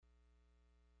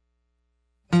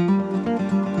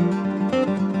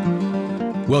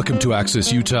Welcome to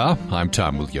Access Utah. I'm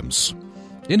Tom Williams.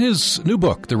 In his new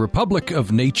book, The Republic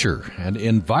of Nature, an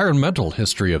Environmental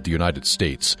History of the United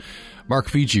States, Mark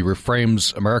Fiegere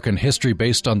reframes American history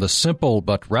based on the simple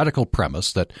but radical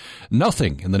premise that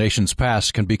nothing in the nation's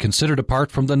past can be considered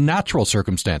apart from the natural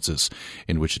circumstances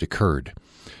in which it occurred.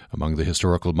 Among the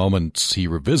historical moments he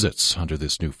revisits under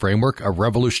this new framework, a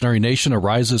revolutionary nation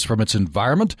arises from its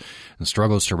environment and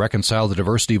struggles to reconcile the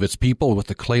diversity of its people with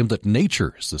the claim that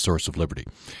nature is the source of liberty.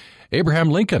 Abraham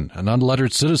Lincoln, an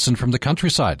unlettered citizen from the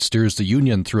countryside, steers the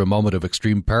Union through a moment of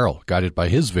extreme peril, guided by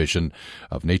his vision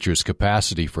of nature's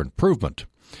capacity for improvement.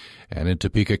 And in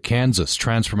Topeka, Kansas,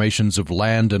 transformations of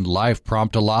land and life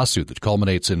prompt a lawsuit that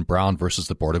culminates in Brown versus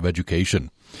the Board of Education.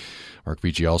 Mark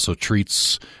Fiegere also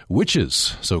treats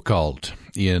witches, so-called,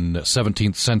 in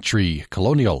 17th century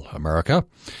colonial America,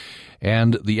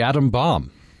 and the atom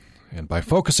bomb. And by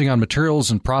focusing on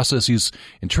materials and processes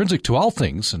intrinsic to all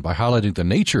things, and by highlighting the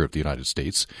nature of the United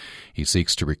States, he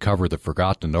seeks to recover the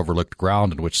forgotten and overlooked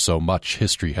ground in which so much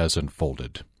history has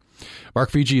unfolded. Mark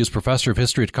Fiegere is professor of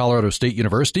history at Colorado State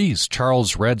University. He's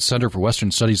Charles Redd Center for Western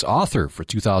Studies author for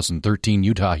 2013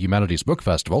 Utah Humanities Book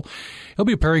Festival. He'll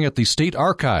be appearing at the State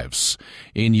Archives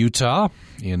in Utah,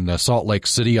 in Salt Lake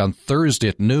City on Thursday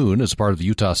at noon as part of the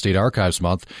Utah State Archives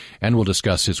Month, and we'll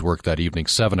discuss his work that evening,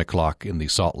 7 o'clock in the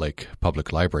Salt Lake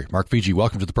Public Library. Mark Fiegere,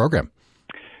 welcome to the program.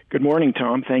 Good morning,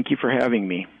 Tom. Thank you for having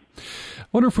me. I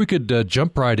wonder if we could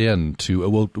jump right in to,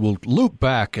 we'll loop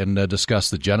back and discuss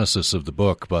the genesis of the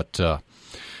book, but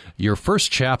your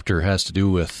first chapter has to do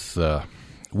with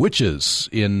witches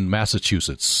in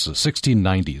Massachusetts,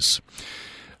 1690s.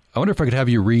 I wonder if I could have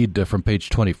you read from page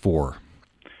 24.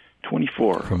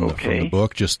 24, from okay. The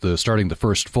book, just starting the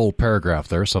first full paragraph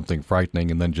there, something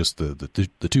frightening, and then just the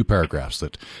two paragraphs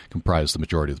that comprise the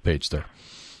majority of the page there.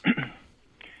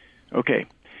 Okay.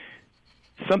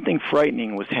 Something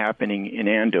frightening was happening in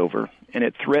Andover, and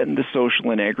it threatened the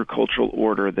social and agricultural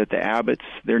order that the abbots,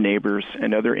 their neighbors,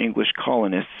 and other English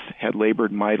colonists had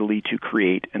labored mightily to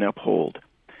create and uphold.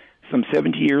 Some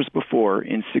 70 years before,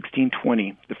 in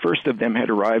 1620, the first of them had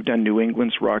arrived on New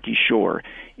England's rocky shore,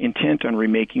 intent on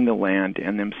remaking the land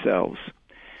and themselves.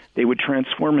 They would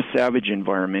transform a savage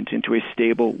environment into a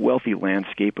stable, wealthy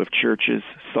landscape of churches,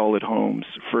 solid homes,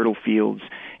 fertile fields,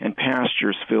 and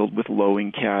pastures filled with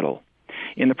lowing cattle.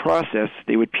 In the process,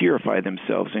 they would purify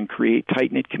themselves and create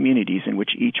tight-knit communities in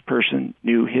which each person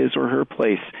knew his or her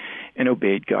place and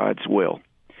obeyed God's will.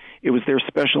 It was their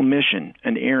special mission,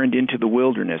 an errand into the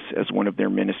wilderness, as one of their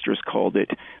ministers called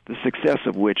it, the success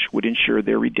of which would ensure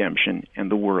their redemption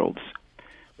and the world's.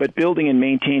 But building and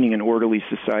maintaining an orderly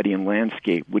society and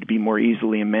landscape would be more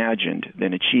easily imagined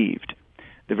than achieved.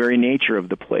 The very nature of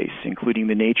the place, including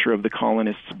the nature of the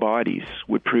colonists' bodies,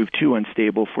 would prove too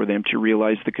unstable for them to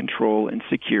realize the control and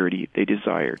security they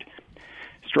desired.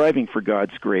 Striving for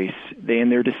God's grace, they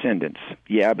and their descendants,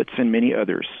 the abbots and many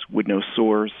others, would know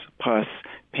sores, pus,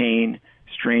 pain,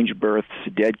 strange births,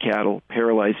 dead cattle,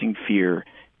 paralyzing fear,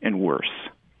 and worse.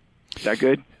 Is that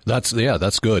good? That's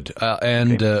good.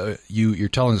 You're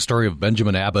telling the story of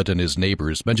Benjamin Abbott and his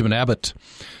neighbors. Benjamin Abbott,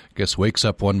 I guess, wakes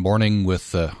up one morning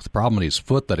with a problem in his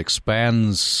foot that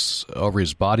expands over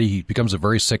his body. He becomes a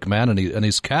very sick man, and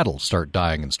his cattle start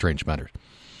dying in strange manner.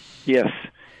 Yes.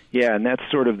 Yeah, and that's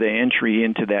sort of the entry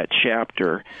into that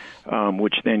chapter,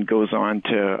 which then goes on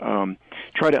to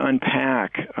try to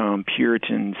unpack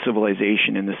Puritan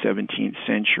civilization in the 17th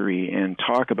century and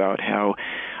talk about how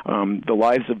the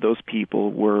lives of those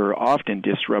people were often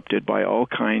disrupted by all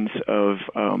kinds of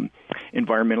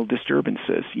environmental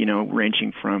disturbances,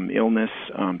 ranging from illness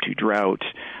to drought,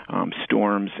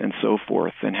 storms, and so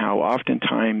forth, and how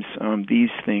oftentimes these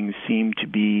things seem to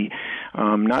be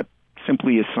not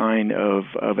simply a sign of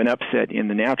an upset in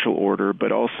the natural order,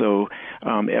 but also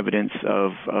evidence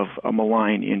of a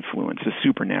malign influence, a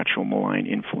supernatural malign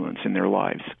influence in their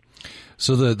lives.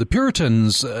 So the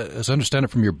Puritans, as I understand it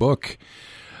from your book,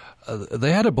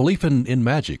 they had a belief in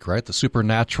magic, right? The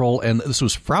supernatural, and this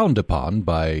was frowned upon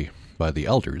by the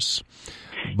elders.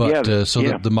 But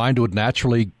the mind would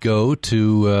naturally go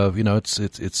to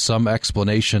it's some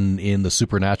explanation in the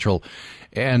supernatural,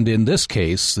 and in this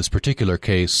case, this particular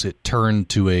case, it turned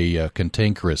to a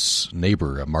cantankerous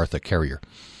neighbor, Martha Carrier.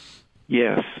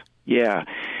 Yes, yeah,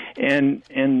 and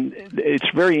it's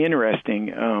very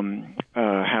interesting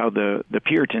how the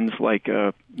Puritans, like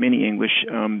many English,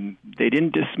 they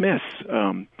didn't dismiss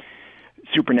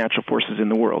supernatural forces in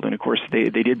the world. And of course, they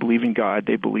did believe in God.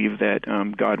 They believed that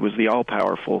God was the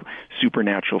all-powerful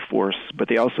supernatural force, but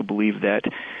they also believed that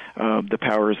the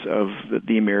powers of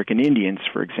the American Indians,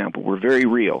 for example, were very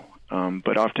real,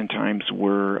 but oftentimes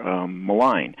were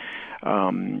malign.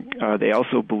 They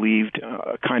also believed,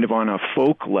 kind of on a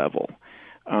folk level,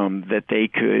 that they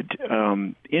could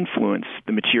influence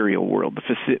the material world,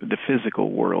 the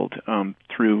physical world,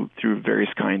 through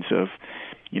various kinds of,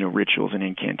 rituals and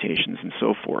incantations and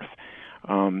so forth.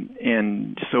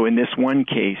 And so in this one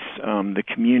case, the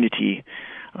community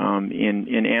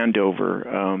in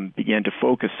Andover began to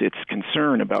focus its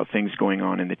concern about things going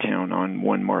on in the town on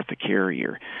one Martha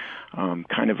Carrier,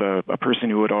 kind of a person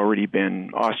who had already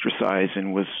been ostracized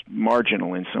and was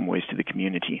marginal in some ways to the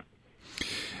community.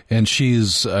 And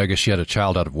I guess she had a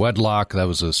child out of wedlock. That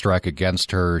was a strike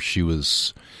against her. She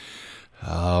was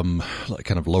kind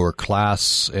of lower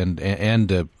class and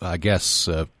I guess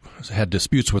had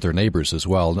disputes with her neighbors as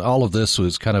well. And all of this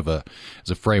was kind of as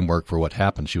a framework for what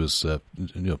happened. She was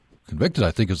convicted,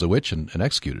 I think, as a witch and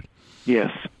executed.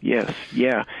 Yes,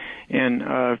 yeah.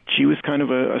 And she was kind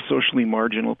of a socially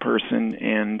marginal person,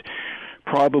 and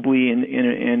probably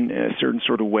in a certain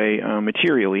sort of way,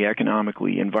 materially,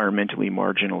 economically, environmentally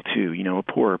marginal too. A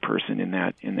poorer person in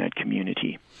that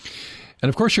community. And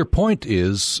of course, your point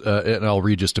is, and I'll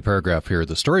read just a paragraph here.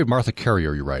 The story of Martha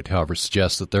Carrier, you write, however,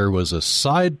 suggests that there was a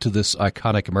side to this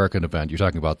iconic American event. You're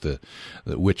talking about the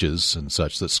witches and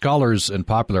such that scholars and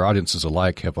popular audiences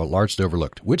alike have largely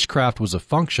overlooked. Witchcraft was a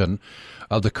function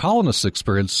of the colonists'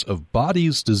 experience of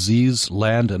bodies, disease,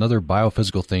 land, and other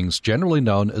biophysical things generally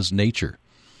known as nature.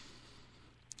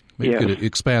 Maybe you could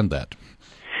expand that.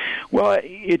 Well,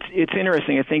 it's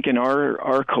interesting. I think in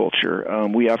our culture,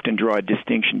 we often draw a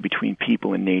distinction between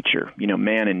people and nature,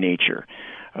 man and nature.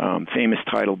 Famous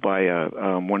title by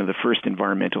one of the first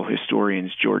environmental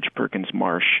historians, George Perkins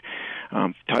Marsh,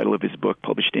 title of his book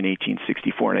published in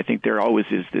 1864. And I think there always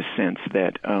is this sense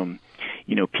that,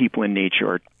 people and nature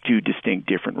are two distinct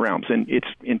different realms. And it's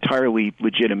entirely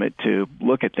legitimate to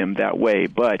look at them that way.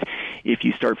 But if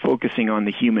you start focusing on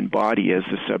the human body as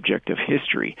a subject of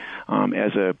history,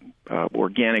 as a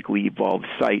organically evolved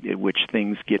site at which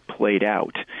things get played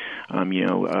out,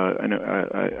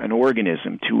 an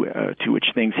organism to which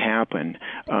things happen,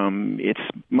 it's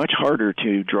much harder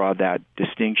to draw that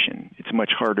distinction. It's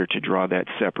much harder to draw that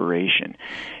separation.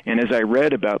 And as I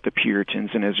read about the Puritans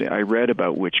and as I read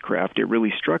about witchcraft, it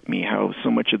really struck me how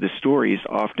so much of the stories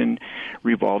often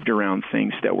revolved around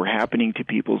things that were happening to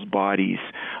people's bodies,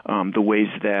 the ways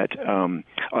that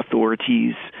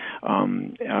authorities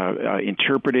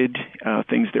interpreted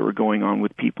things that were going on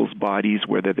with people's bodies,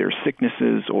 whether they're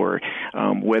sicknesses or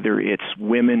whether it's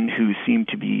women who seem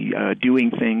to be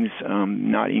doing things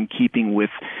not in keeping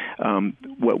with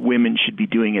what women should be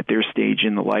doing at their stage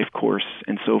in the life course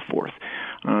and so forth.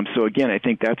 So again, I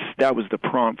think that was the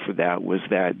prompt for that, was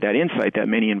that insight that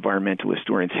many environmental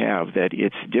historians have, that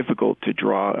it's difficult to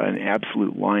draw an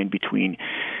absolute line between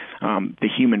the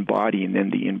human body and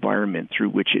then the environment through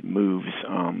which it moves,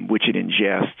 which it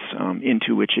ingests,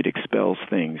 into which it expels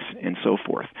things, and so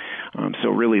forth. So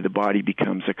really the body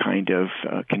becomes a kind of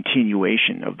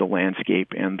continuation of the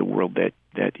landscape and the world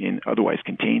that otherwise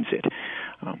contains it.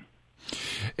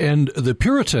 And the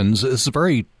Puritans is a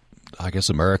very, I guess,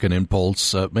 American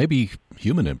impulse, maybe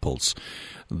human impulse.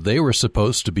 They were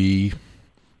supposed to be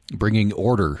bringing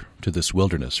order to this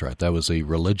wilderness, right? That was a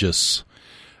religious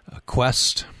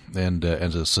quest and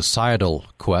a societal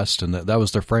quest, and that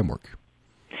was their framework.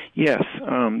 Yes,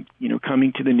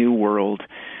 coming to the New World,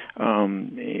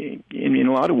 in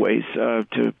a lot of ways,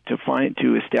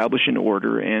 to establish an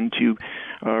order and to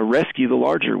rescue the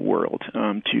larger world,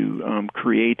 to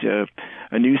create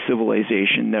a new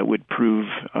civilization that would prove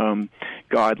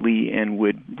godly and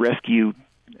would rescue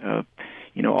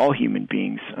all human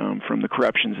beings from the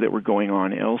corruptions that were going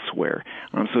on elsewhere.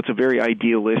 So it's a very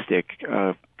idealistic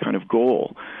kind of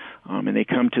goal. And they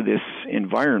come to this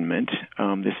environment,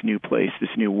 this new place,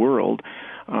 this new world,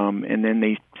 and then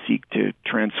they seek to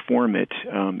transform it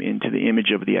into the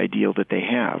image of the ideal that they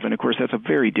have. And of course, that's a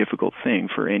very difficult thing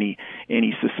for any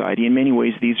society. In many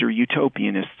ways, these are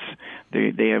utopianists.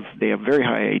 They have very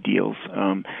high ideals,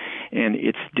 and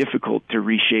it's difficult to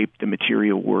reshape the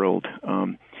material world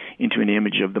into an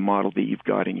image of the model that you've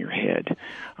got in your head.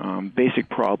 Basic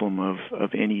problem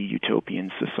of any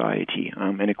utopian society.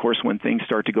 And of course, when things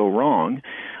start to go wrong,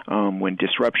 when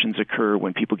disruptions occur,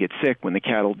 when people get sick, when the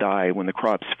cattle die, when the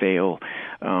crops fail,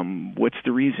 what's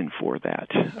the reason for that?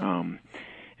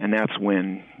 And that's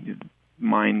when the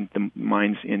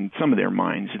minds, in some of their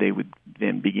minds, they would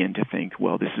then begin to think,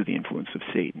 well, this is the influence of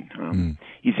Satan.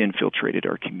 He's infiltrated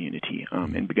our community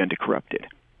and begun to corrupt it.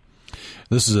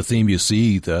 This is a theme you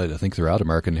see, I think, throughout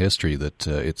American history, that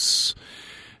it's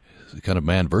kind of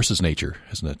man versus nature,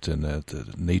 isn't it? And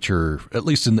that nature, at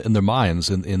least in their minds,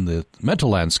 in the mental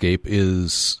landscape,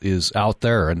 is out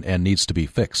there and needs to be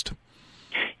fixed.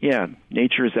 Yeah,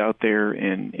 nature is out there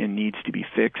and needs to be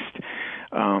fixed.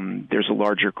 There's a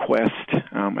larger quest.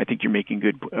 I think you're making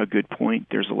a good point.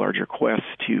 There's a larger quest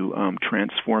to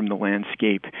transform the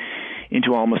landscape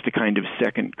into almost a kind of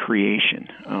second creation,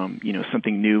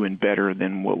 something new and better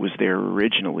than what was there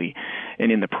originally,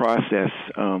 and in the process,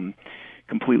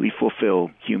 completely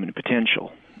fulfill human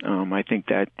potential. I think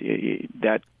that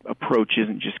approach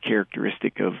isn't just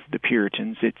characteristic of the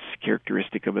Puritans, it's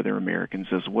characteristic of other Americans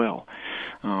as well,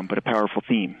 but a powerful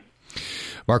theme.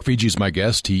 Mark Fiegere is my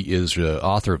guest. He is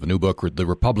author of a new book, The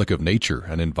Republic of Nature,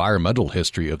 an Environmental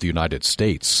History of the United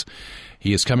States.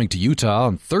 He is coming to Utah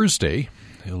on Thursday.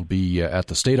 He'll be at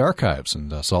the State Archives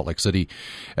in Salt Lake City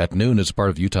at noon as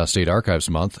part of Utah State Archives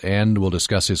Month, and we'll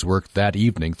discuss his work that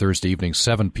evening, Thursday evening,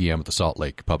 7 p.m. at the Salt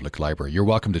Lake Public Library. You're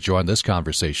welcome to join this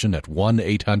conversation at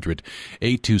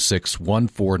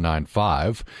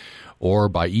 1-800-826-1495 or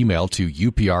by email to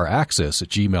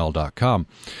upraccess@gmail.com.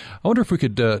 I wonder if we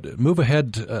could move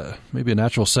ahead, maybe a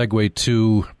natural segue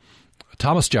to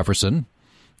Thomas Jefferson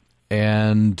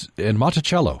and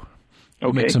Monticello.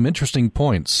 Okay. Make some interesting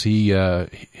points. He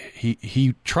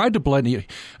tried to blend.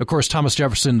 Of course, Thomas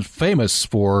Jefferson famous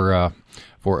for a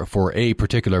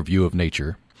particular view of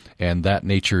nature, and that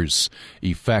nature's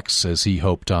effects, as he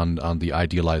hoped, on the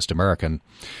idealized American.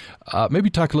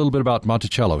 Maybe talk a little bit about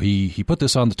Monticello. He put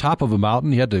this on the top of a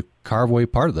mountain. He had to carve away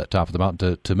part of that top of the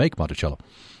mountain to make Monticello.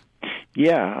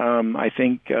 Yeah, I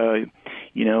think as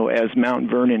Mount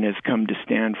Vernon has come to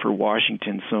stand for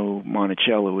Washington, so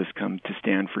Monticello has come to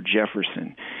stand for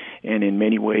Jefferson, and in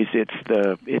many ways, it's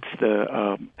the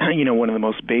one of the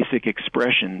most basic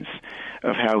expressions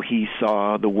of how he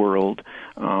saw the world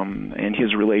and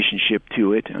his relationship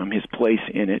to it, his place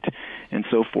in it, and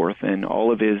so forth, and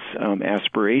all of his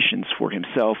aspirations for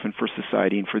himself and for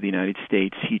society and for the United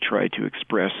States, he tried to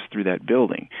express through that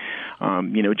building.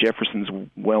 Jefferson's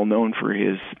well known for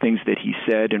his things that he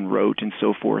said and wrote and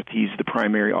so forth. He's the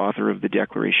primary author of the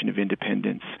Declaration of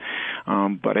Independence.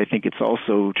 But I think it's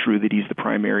also true that he's the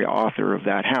primary author of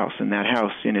that house, and that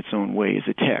house in its own way is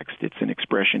a text. It's an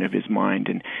expression of his mind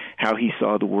and how he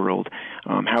saw the world,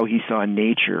 how he saw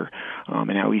nature,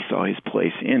 and how he saw his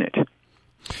place in it.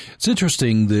 It's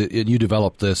interesting that you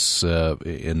developed this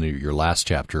in your last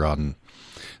chapter on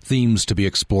themes to be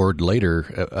explored later.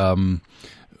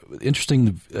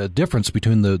 Interesting difference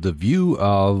between the view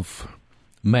of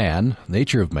man,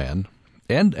 nature of man,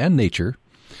 and nature,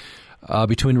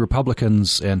 between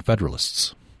Republicans and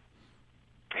Federalists.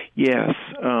 Yes.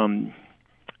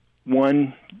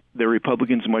 One, the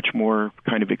Republicans much more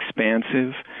kind of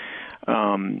expansive,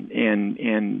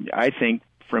 and I think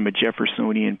from a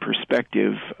Jeffersonian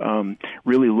perspective,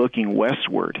 really looking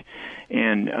westward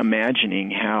and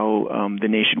imagining how the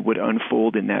nation would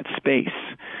unfold in that space.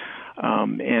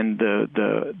 And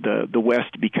the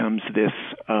West becomes this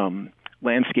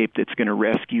landscape that's going to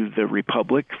rescue the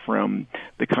Republic from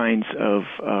the kinds of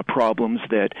problems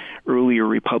that earlier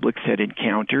republics had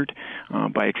encountered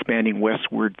by expanding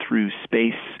westward through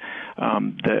space.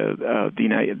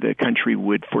 The country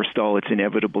would forestall its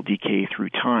inevitable decay through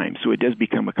time. So it does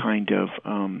become a kind of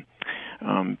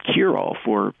cure-all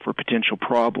for potential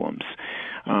problems.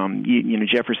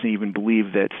 Jefferson even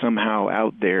believed that somehow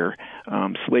out there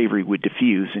slavery would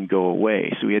diffuse and go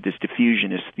away. So he had this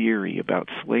diffusionist theory about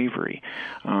slavery.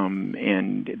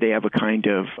 And they have a kind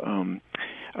of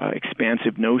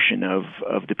expansive notion of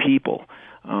the people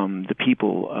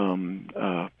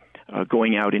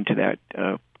going out into that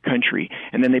country,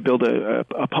 and then they build a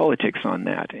politics on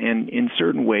that. And in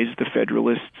certain ways, the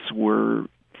Federalists were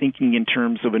thinking in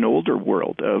terms of an older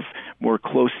world of more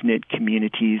close-knit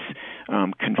communities,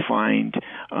 confined,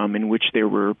 in which there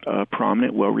were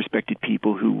prominent, well-respected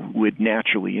people who would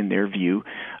naturally, in their view,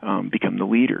 become the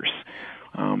leaders.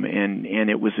 And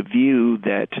it was a view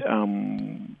that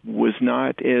was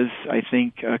not as, I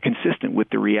think, consistent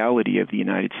with the reality of the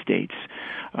United States.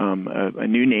 A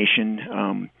new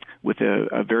nation with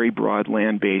a very broad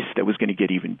land base that was going to get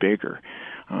even bigger.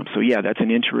 That's an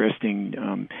interesting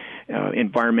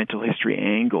environmental history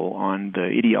angle on the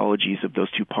ideologies of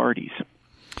those two parties.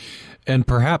 And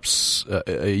perhaps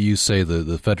you say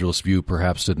the Federalist view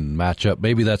perhaps didn't match up.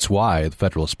 Maybe that's why the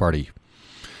Federalist Party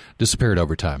disappeared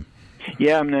over time.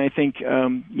 Yeah, I mean, I think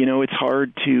it's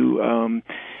hard to.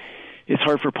 It's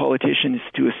hard for politicians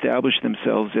to establish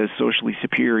themselves as socially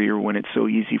superior when it's so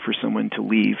easy for someone to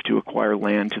leave, to acquire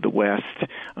land to the west,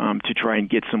 to try and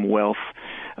get some wealth,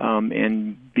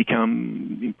 and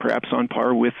become perhaps on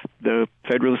par with the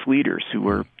Federalist leaders who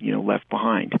were, left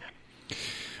behind.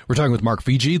 We're talking with Mark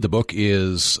Fiegere. The book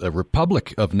is A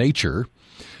Republic of Nature,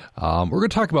 We're going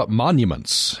to talk about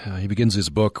monuments. He begins his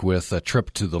book with a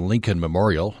trip to the Lincoln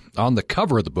Memorial. On the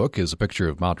cover of the book is a picture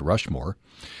of Mount Rushmore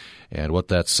and what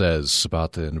that says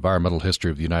about the environmental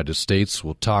history of the United States.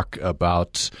 We'll talk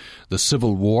about the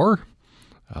Civil War,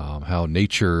 how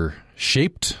nature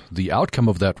shaped the outcome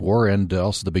of that war and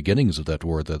also the beginnings of that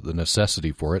war, the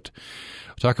necessity for it.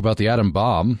 We'll talk about the atom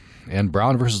bomb and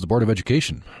Brown versus the Board of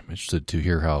Education. I'm interested to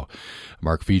hear how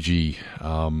Mark Fiegere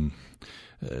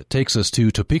takes us to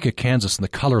Topeka, Kansas, and the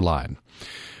color line.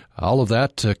 All of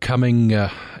that coming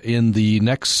in the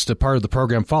next part of the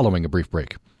program following a brief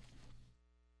break.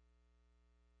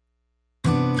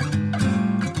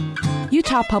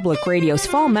 Utah Public Radio's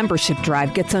fall membership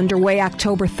drive gets underway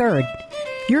October 3rd.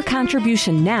 Your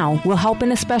contribution now will help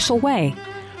in a special way.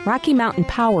 Rocky Mountain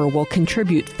Power will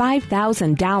contribute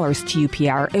 $5,000 to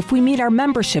UPR if we meet our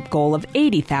membership goal of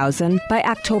 $80,000 by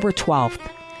October 12th.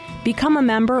 Become a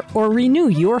member or renew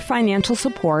your financial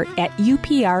support at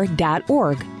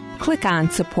upr.org. Click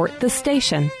on Support the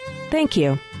Station. Thank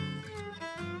you.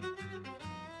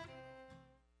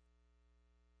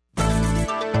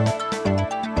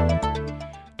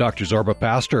 Dr. Zorba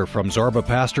Pastor from Zorba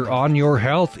Pastor on Your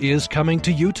Health is coming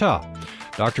to Utah.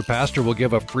 Dr. Pastor will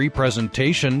give a free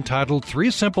presentation titled 3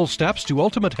 Simple Steps to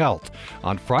Ultimate Health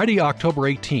on Friday, October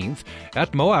 18th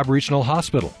at Moab Regional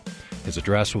Hospital. His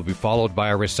address will be followed by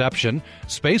a reception.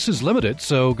 Space is limited,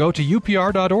 so go to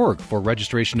upr.org for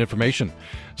registration information.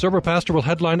 Zorba Pastor will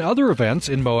headline other events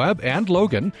in Moab and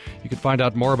Logan. You can find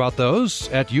out more about those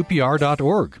at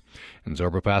upr.org. And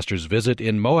Zorba Pastor's visit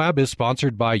in Moab is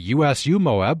sponsored by USU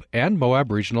Moab and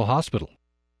Moab Regional Hospital.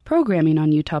 Programming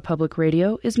on Utah Public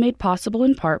Radio is made possible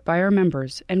in part by our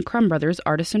members and Crumb Brothers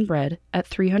Artisan Bread at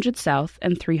 300 South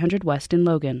and 300 West in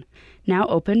Logan. Now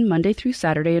open Monday through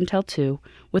Saturday until 2,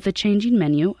 with a changing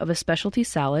menu of a specialty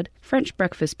salad, French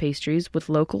breakfast pastries with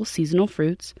local seasonal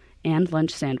fruits, and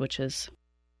lunch sandwiches.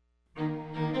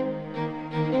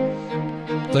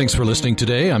 Thanks for listening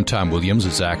today. I'm Tom Williams.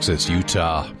 It's Access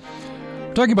Utah.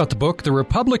 Talking about the book, The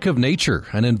Republic of Nature,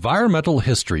 An Environmental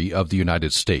History of the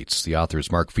United States. The author is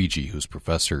Mark Fiegere, who's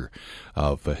professor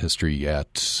of history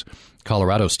at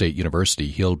Colorado State University.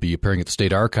 He'll be appearing at the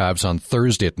State Archives on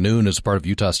Thursday at noon as part of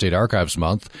Utah State Archives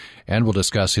Month, and we'll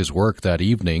discuss his work that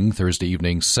evening, Thursday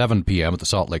evening, 7 p.m. at the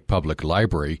Salt Lake Public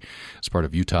Library as part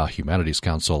of Utah Humanities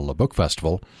Council Book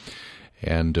Festival.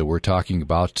 And we're talking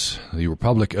about the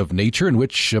Republic of Nature, in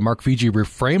which Mark Fiegere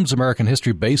reframes American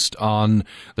history based on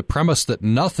the premise that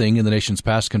nothing in the nation's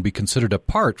past can be considered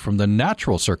apart from the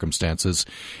natural circumstances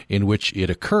in which it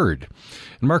occurred.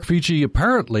 And Mark Fiegere,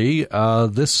 apparently,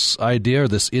 this idea,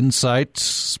 this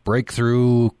insight,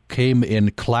 breakthrough came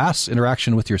in class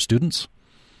interaction with your students?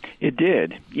 It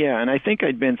did, yeah, and I think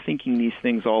I'd been thinking these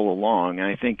things all along. And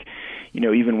I think,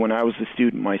 even when I was a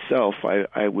student myself,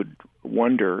 I would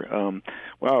wonder,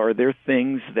 are there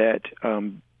things that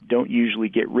don't usually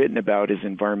get written about as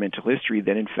environmental history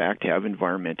that in fact have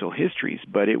environmental histories?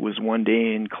 But it was one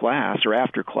day in class or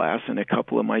after class, and a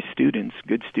couple of my students,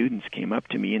 good students, came up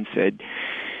to me and said,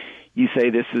 "You say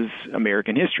this is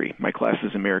American history. My class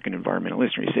is American environmental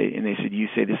history." And they said, "You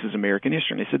say this is American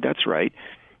history." And I said, "That's right."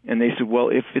 And they said, "Well,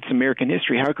 if it's American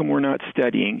history, how come we're not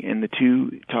studying?" And the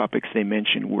two topics they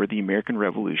mentioned were the American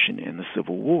Revolution and the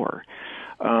Civil War.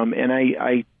 And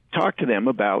I talked to them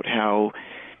about how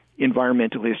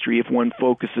environmental history, if one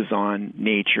focuses on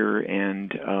nature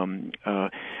and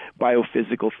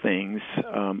biophysical things,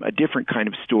 a different kind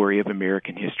of story of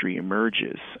American history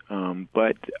emerges.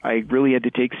 But I really had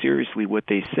to take seriously what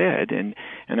they said, and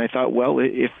I thought, well,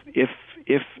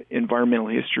 if environmental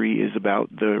history is about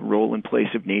the role and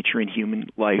place of nature in human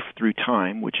life through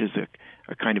time, which is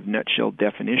a kind of nutshell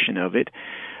definition of it,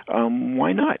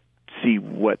 why not see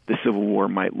what the Civil War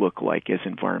might look like as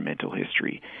environmental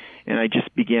history? And I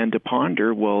just began to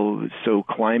ponder, well, so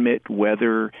climate,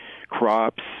 weather,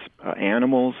 crops,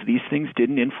 animals, these things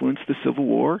didn't influence the Civil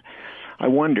War? I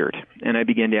wondered, and I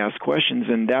began to ask questions,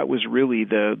 and that was really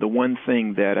the one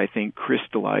thing that I think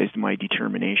crystallized my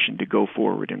determination to go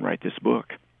forward and write this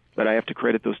book. But I have to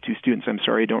credit those two students. I'm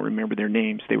sorry I don't remember their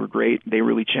names. They were great. They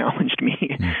really challenged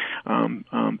me,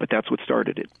 but that's what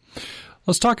started it.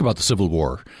 Let's talk about the Civil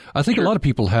War. I think a lot of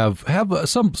people have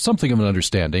something of an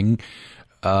understanding,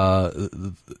 about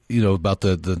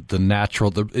the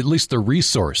natural, at least the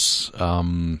resource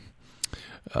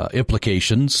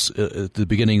implications at the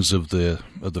beginnings of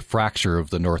the fracture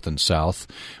of the North and South.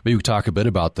 Maybe we talk a bit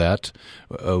about that.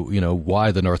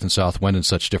 Why the North and South went in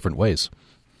such different ways.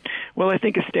 Well, I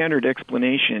think a standard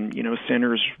explanation,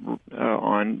 centers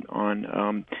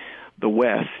on the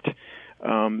West.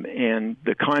 and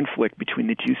the conflict between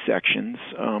the two sections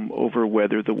over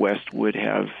whether the West would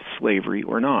have slavery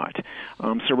or not.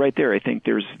 So right there, I think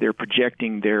they're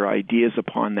projecting their ideas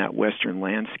upon that Western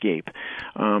landscape,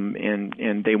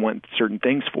 and they want certain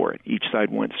things for it. Each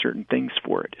side wants certain things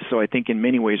for it. So I think in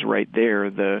many ways, right there,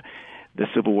 the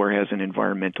Civil War has an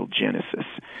environmental genesis.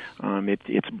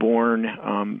 It's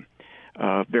born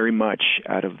very much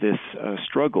out of this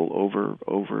struggle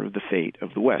over the fate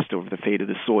of the West, over the fate of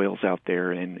the soils out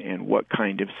there, and what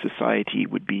kind of society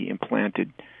would be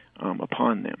implanted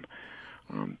upon them.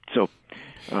 I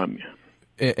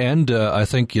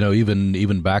think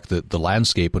even back the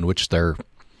landscape in which they're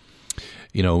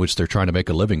trying to make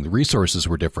a living, the resources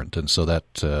were different, and so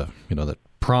that that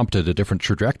prompted a different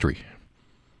trajectory.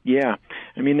 Yeah,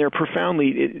 I mean,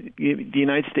 the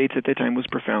United States at that time was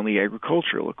profoundly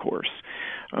agricultural, of course,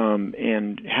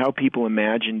 and how people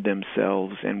imagined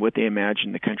themselves and what they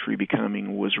imagined the country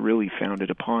becoming was really founded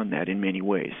upon that in many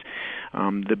ways.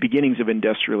 The beginnings of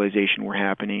industrialization were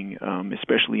happening,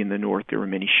 especially in the North. There were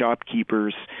many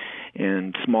shopkeepers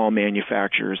and small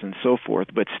manufacturers and so forth,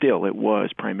 but still it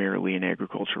was primarily an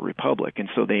agricultural republic, and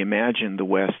so they imagined the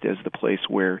West as the place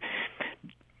where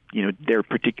their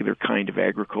particular kind of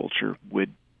agriculture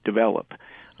would develop,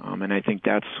 and I think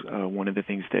that's one of the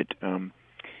things that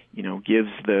gives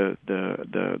the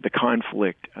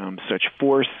conflict such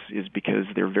force, is because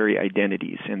their very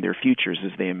identities and their futures,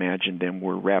 as they imagined them,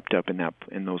 were wrapped up in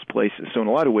those places. So in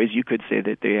a lot of ways, you could say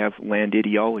that they have land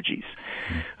ideologies.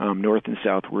 North and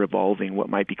South were evolving what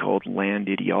might be called land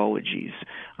ideologies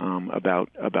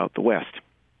about the West.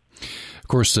 Of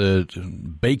course,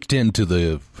 baked into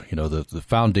the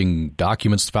founding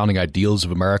documents, the founding ideals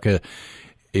of America,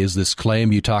 is this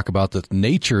claim you talk about that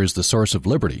nature is the source of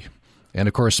liberty. And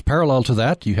of course, parallel to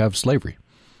that, you have slavery.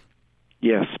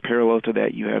 Yes, parallel to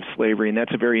that, you have slavery, and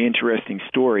that's a very interesting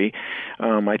story.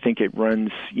 I think it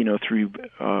runs, through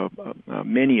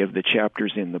many of the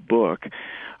chapters in the book.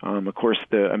 Of course,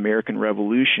 the American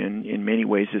Revolution, in many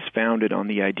ways, is founded on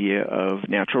the idea of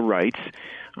natural rights,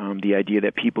 the idea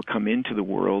that people come into the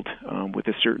world with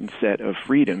a certain set of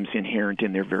freedoms inherent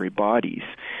in their very bodies.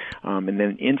 And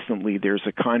then instantly there's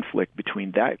a conflict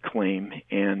between that claim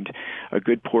and a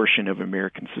good portion of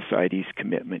American society's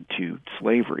commitment to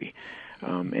slavery.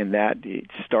 And that it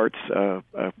starts a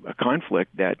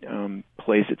conflict that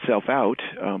plays itself out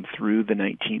through the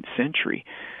 19th century.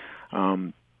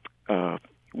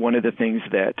 One of the things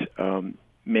that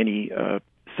many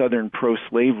Southern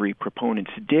pro-slavery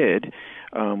proponents did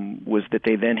was that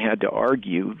they then had to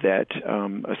argue that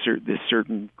this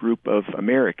certain group of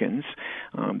Americans,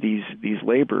 these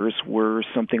laborers, were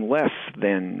something less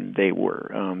than they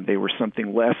were. They were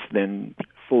something less than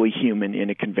fully human in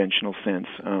a conventional sense,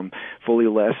 fully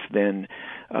less than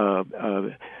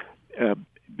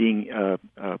being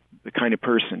the kind of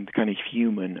person, the kind of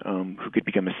human who could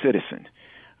become a citizen.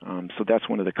 So that's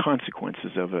one of the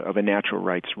consequences of a natural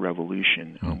rights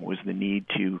revolution, was the need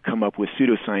to come up with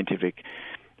pseudoscientific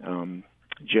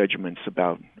judgments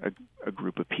about a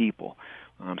group of people.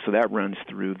 So that runs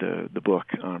through the book,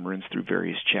 runs through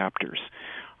various chapters.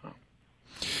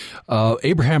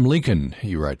 Abraham Lincoln,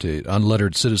 you write, an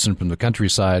unlettered citizen from the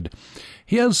countryside.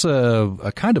 He has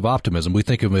a kind of optimism. We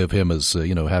think of him as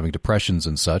having depressions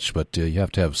and such, but you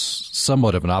have to have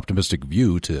somewhat of an optimistic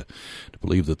view to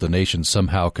believe that the nation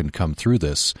somehow can come through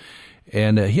this.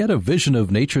 And he had a vision of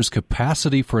nature's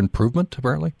capacity for improvement,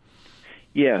 apparently.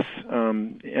 Yes.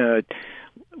 When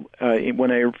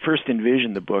I first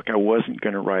envisioned the book, I wasn't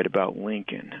going to write about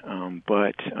Lincoln,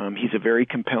 but he's a very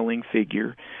compelling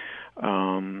figure.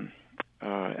 And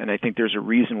I think there's a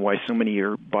reason why so many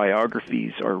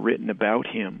biographies are written about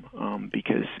him,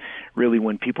 because really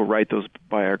when people write those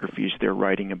biographies, they're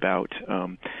writing about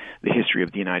the history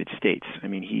of the United States. I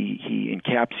mean, he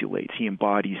encapsulates, he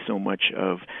embodies so much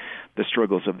of the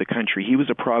struggles of the country. He was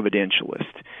a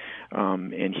providentialist,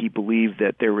 and he believed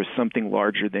that there was something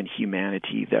larger than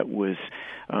humanity that was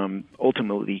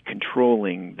ultimately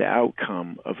controlling the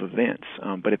outcome of events.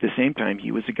 But at the same time,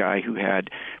 he was a guy who had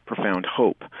profound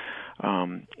hope.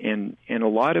 And a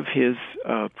lot of his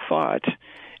thought,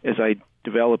 as I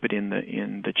develop it in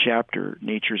the chapter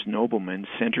Nature's Noblemen,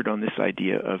 centered on this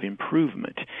idea of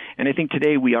improvement. And I think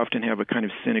today we often have a kind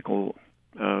of cynical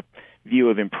view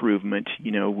of improvement.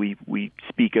 We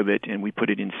speak of it and we put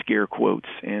it in scare quotes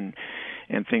and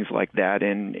things like that.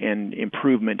 And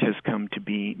improvement has come to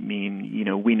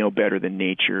mean we know better than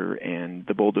nature, and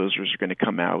the bulldozers are going to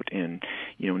come out and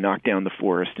knock down the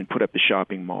forest and put up the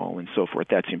shopping mall and so forth.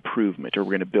 That's improvement. Or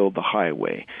we're going to build the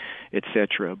highway,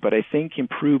 etc. But I think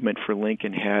improvement for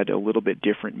Lincoln had a little bit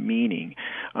different meaning.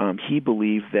 He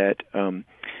believed that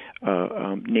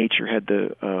nature had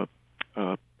the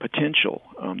potential.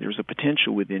 There's a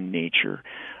potential within nature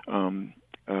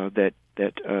that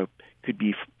could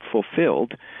be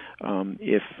fulfilled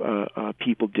if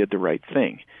people did the right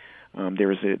thing.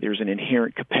 There's an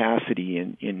inherent capacity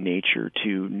in nature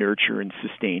to nurture and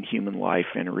sustain human life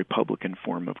in a republican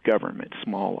form of government,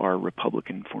 small r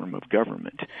republican form of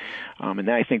government. And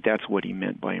I think that's what he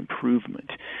meant by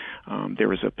improvement. There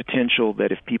was a potential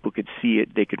that if people could see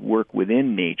it, they could work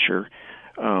within nature,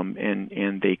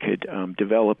 and they could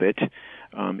develop it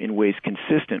in ways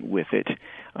consistent with it,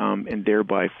 and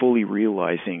thereby fully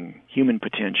realizing human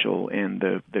potential and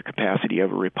the capacity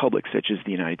of a republic such as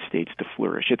the United States to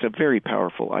flourish. It's a very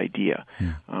powerful idea,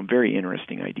 very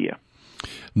interesting idea.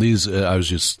 These, I was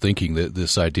just thinking that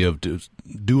this idea of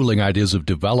dueling ideas of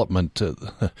development,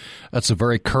 that's a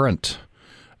very current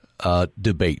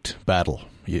battle.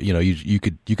 You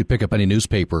could pick up any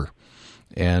newspaper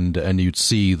and you'd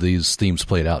see these themes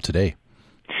played out today.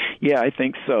 Yeah, I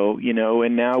think so.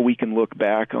 And now we can look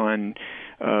back on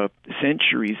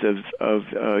centuries of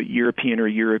European or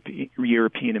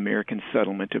European American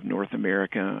settlement of North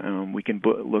America. We can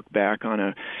look back on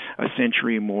a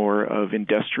century more of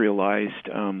industrialized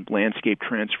landscape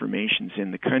transformations in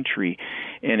the country,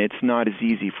 and it's not as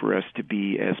easy for us to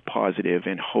be as positive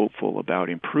and hopeful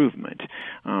about improvement.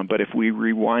 But if we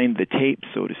rewind the tape,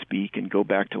 so to speak, and go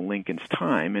back to Lincoln's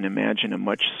time and imagine a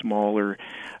much smaller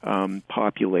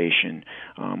population,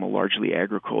 a largely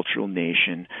agricultural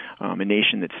nation, a nation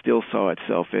that still saw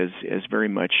itself as very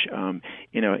much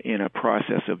in a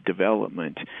process of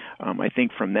development. I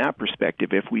think from that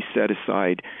perspective, if we set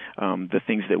aside the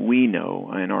things that we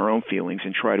know and our own feelings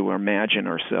and try to imagine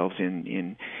ourselves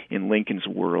in Lincoln's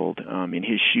world, in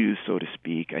his shoes, so to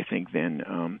speak, I think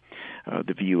then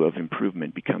the view of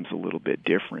improvement becomes a little bit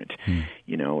different.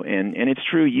 And it's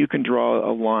true, you can draw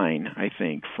a line, I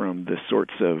think, from the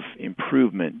sorts of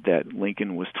improvement that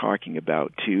Lincoln was talking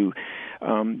about to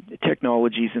technologies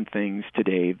and things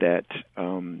today that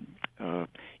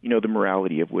the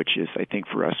morality of which is, I think,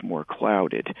 for us more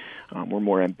clouded. We're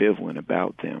more ambivalent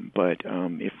about them. But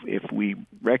if we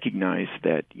recognize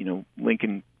that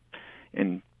Lincoln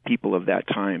and people of that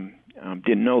time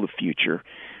didn't know the future,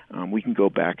 we can go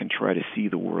back and try to see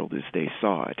the world as they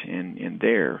saw it, and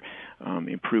there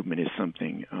improvement is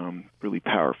something really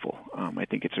powerful. I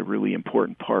think it's a really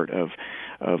important part of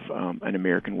an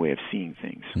American way of seeing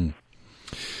things.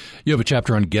 You have a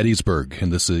chapter on Gettysburg,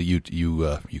 and this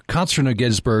you concentrate on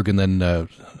Gettysburg, and then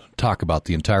talk about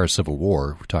the entire Civil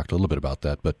War. We talked a little bit about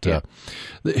that, but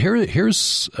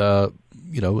here's an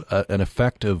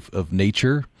effect of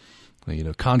nature,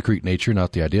 concrete nature,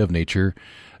 not the idea of nature,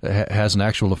 has an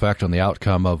actual effect on the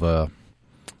outcome of of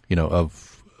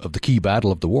the key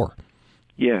battle of the war.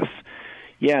 Yes,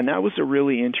 and that was a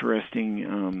really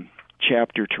interesting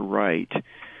chapter to write.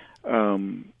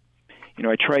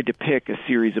 I tried to pick a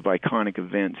series of iconic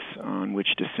events on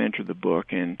which to center the book,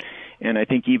 and I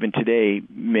think even today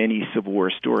many Civil War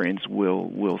historians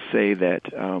will say that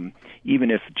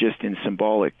even if just in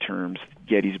symbolic terms,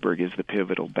 Gettysburg is the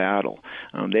pivotal battle.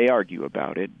 They argue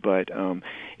about it, but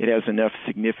it has enough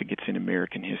significance in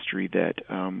American history that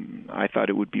I thought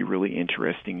it would be really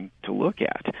interesting to look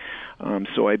at.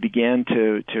 So I began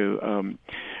to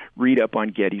read up on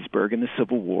Gettysburg and the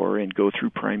Civil War and go through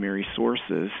primary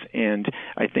sources, and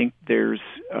I think there's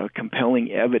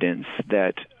compelling evidence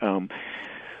that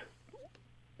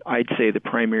I'd say the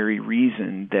primary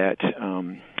reason that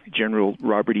General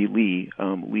Robert E. Lee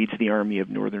leads the Army of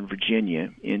Northern Virginia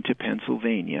into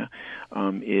Pennsylvania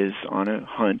is on a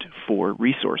hunt for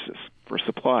resources, for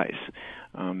supplies.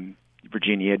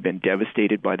 Virginia had been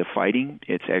devastated by the fighting,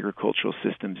 its agricultural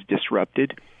systems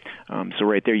disrupted. So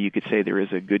right there you could say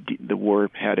the war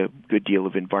had a good deal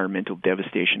of environmental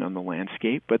devastation on the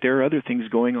landscape, but there are other things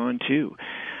going on too.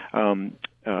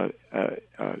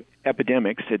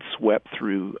 Epidemics had swept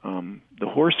through the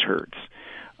horse herds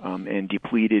and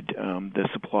depleted the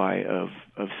supply of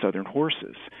southern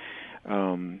horses.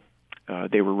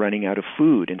 They were running out of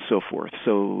food and so forth.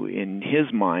 So in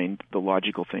his mind, the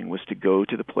logical thing was to go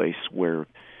to the place where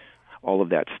all of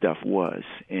that stuff was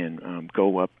and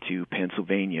go up to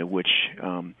Pennsylvania, which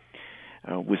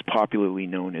was popularly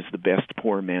known as the best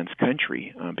poor man's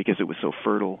country because it was so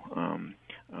fertile,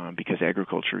 because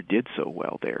agriculture did so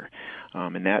well there.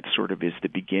 And that sort of is the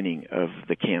beginning of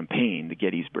the campaign, the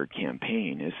Gettysburg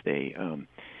campaign, as they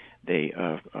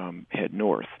head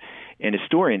north. And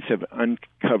historians have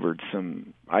uncovered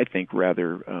some, I think,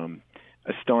 rather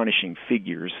astonishing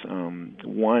figures.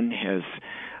 One has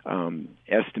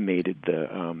estimated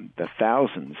the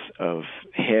thousands of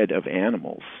head of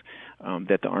animals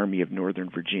that the Army of Northern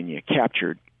Virginia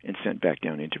captured and sent back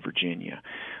down into Virginia.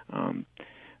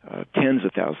 Tens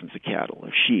of thousands of cattle,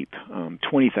 of sheep,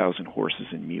 20,000 horses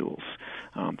and mules,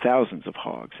 thousands of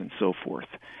hogs, and so forth.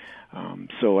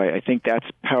 So I think that's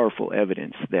powerful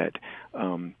evidence that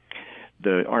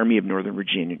the Army of Northern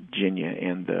Virginia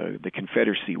and the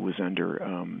Confederacy was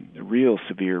under real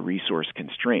severe resource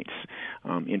constraints,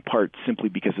 in part simply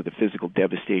because of the physical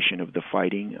devastation of the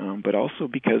fighting, but also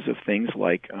because of things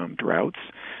like droughts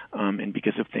and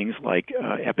because of things like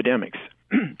epidemics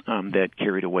that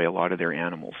carried away a lot of their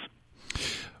animals.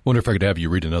 I wonder if I could have you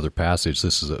read another passage.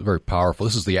 This is very powerful.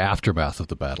 This is the aftermath of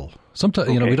the battle. Sometimes,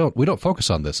 okay. we don't focus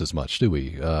on this as much, do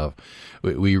we?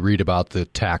 We read about the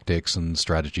tactics and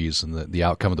strategies and the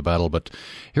outcome of the battle, but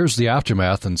here's the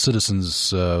aftermath and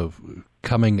citizens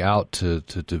coming out to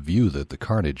view the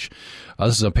carnage.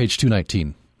 This is on page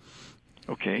 219.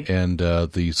 Okay. And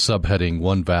the subheading,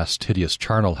 One Vast Hideous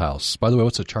Charnel House. By the way,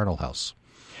 what's a charnel house?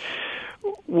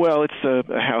 Well, it's a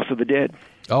house of the dead.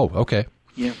 Oh, okay.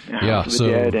 Yeah, House of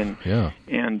the Dead, and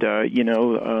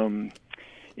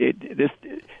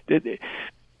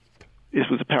this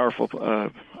was a powerful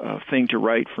thing to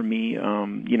write for me,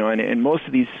 and most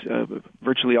of these,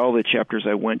 virtually all the chapters,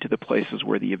 I went to the places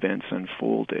where the events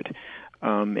unfolded,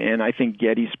 and I think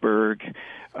Gettysburg,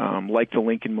 like the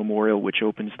Lincoln Memorial, which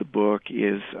opens the book,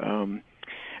 is.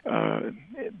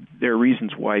 There are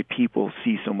reasons why people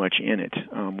see so much in it,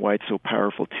 why it's so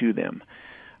powerful to them.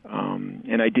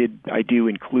 And I do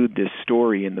include this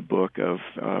story in the book of,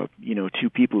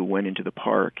 two people who went into the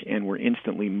park and were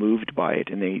instantly moved by it,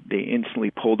 and they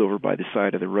instantly pulled over by the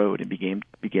side of the road and began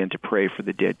to pray for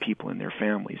the dead people and their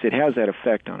families. It has that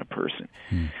effect on a person.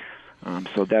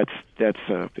 So it's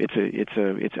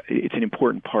an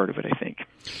important part of it, I think.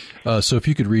 So if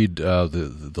you could read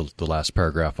the last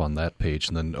paragraph on that page,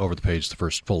 and then over the page, the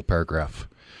first full paragraph.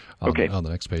 On the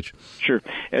next page. Sure.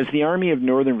 As the Army of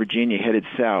Northern Virginia headed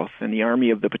south and the Army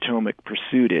of the Potomac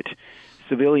pursued it,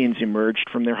 civilians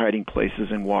emerged from their hiding places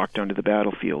and walked onto the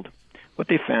battlefield. What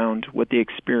they found, what they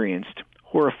experienced,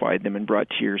 horrified them and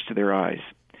brought tears to their eyes.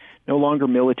 No longer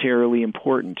militarily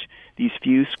important, these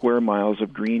few square miles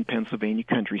of green Pennsylvania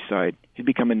countryside had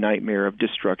become a nightmare of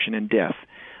destruction and death,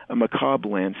 a macabre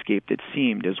landscape that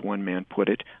seemed, as one man put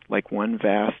it, like one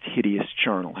vast, hideous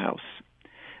charnel house.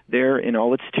 There, in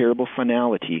all its terrible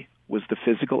finality, was the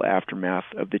physical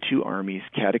aftermath of the two armies'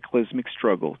 cataclysmic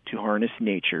struggle to harness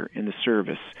nature in the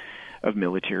service of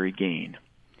military gain.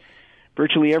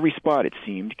 Virtually every spot, it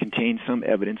seemed, contained some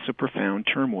evidence of profound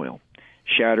turmoil.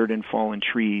 Shattered and fallen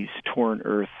trees, torn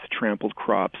earth, trampled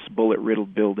crops,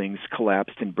 bullet-riddled buildings,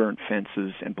 collapsed and burnt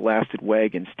fences, and blasted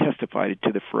wagons testified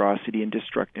to the ferocity and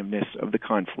destructiveness of the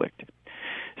conflict.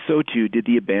 So, too, did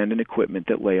the abandoned equipment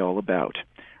that lay all about.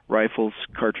 Rifles,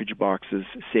 cartridge boxes,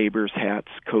 sabers, hats,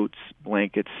 coats,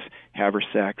 blankets,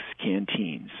 haversacks,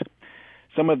 canteens.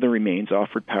 Some of the remains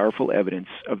offered powerful evidence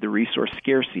of the resource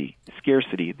scarcity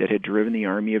that had driven the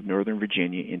Army of Northern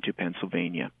Virginia into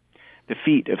Pennsylvania. The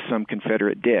feet of some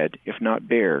Confederate dead, if not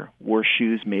bare, wore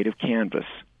shoes made of canvas.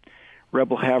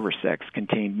 Rebel haversacks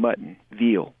contained mutton,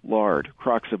 veal, lard,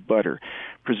 crocks of butter,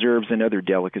 preserves and other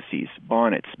delicacies,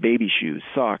 bonnets, baby shoes,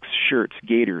 socks, shirts,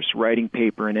 gaiters, writing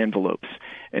paper, and envelopes,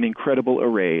 an incredible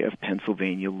array of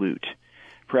Pennsylvania loot.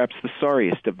 Perhaps the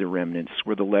sorriest of the remnants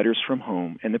were the letters from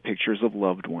home and the pictures of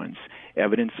loved ones,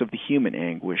 evidence of the human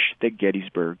anguish that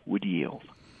Gettysburg would yield.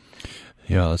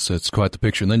 Yeah, it's quite the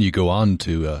picture, and then you go on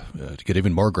to get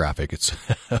even more graphic. It's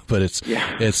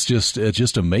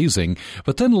just amazing.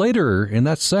 But then later in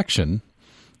that section,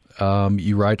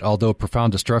 you write, although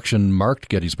profound destruction marked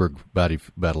Gettysburg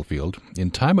battlefield,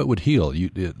 in time it would heal.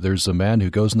 There's a man who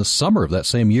goes in the summer of that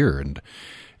same year, and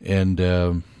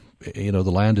the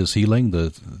land is healing.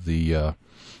 The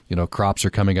crops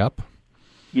are coming up.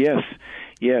 Yes,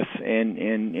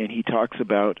 and he talks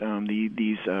about these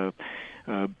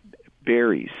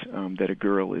berries that a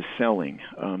girl is selling,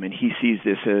 and he sees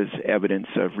this as evidence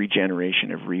of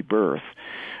regeneration, of rebirth.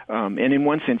 And in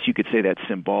one sense, you could say that's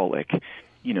symbolic.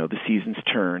 The seasons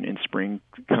turn and spring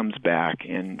comes back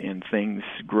and things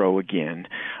grow again.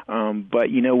 But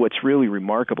what's really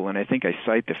remarkable, and I think I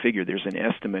cite the figure, there's an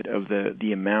estimate of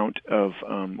the amount of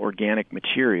organic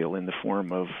material in the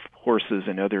form of horses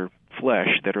and other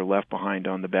flesh that are left behind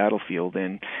on the battlefield.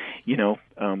 And,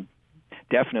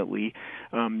 definitely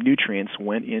nutrients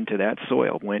went into that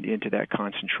soil, went into that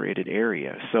concentrated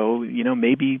area. So,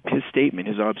 maybe his statement,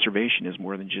 his observation is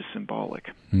more than just symbolic.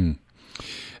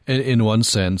 In one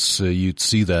sense, you'd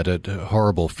see that at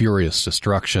horrible, furious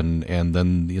destruction, and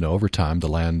then, over time, the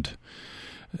land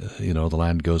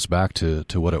goes back to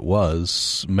what it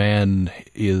was. Man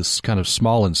is kind of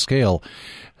small in scale.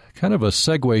 kind of a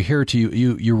segue here to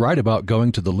you write about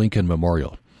going to the Lincoln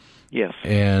Memorial. Yes.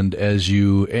 And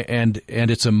and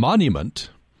it's a monument,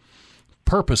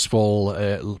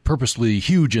 purposely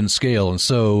huge in scale, and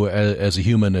so as a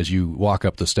human, as you walk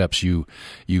up the steps, you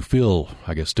feel,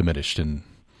 I guess, diminished in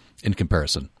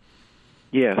comparison.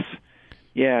 Yes.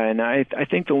 Yeah, and I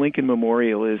think the Lincoln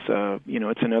Memorial is,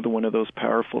 it's another one of those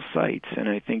powerful sites, and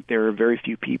I think there are very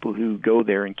few people who go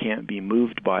there and can't be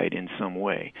moved by it in some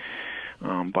way,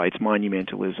 by its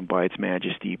monumentalism, by its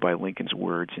majesty, by Lincoln's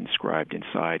words inscribed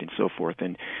inside, and so forth.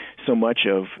 And so much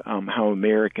of how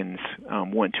Americans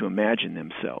want to imagine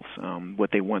themselves,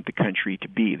 what they want the country to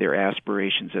be, their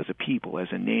aspirations as a people, as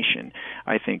a nation,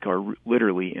 I think are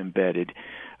literally embedded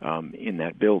in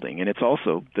that building. And it's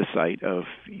also the site of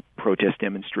protest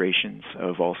demonstrations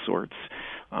of all sorts.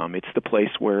 It's the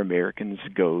place where Americans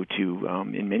go to,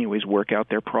 in many ways, work out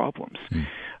their problems.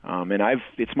 And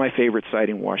it's my favorite site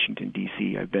in Washington,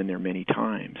 D.C. I've been there many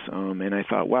times. And I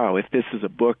thought, wow, if this is a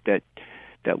book that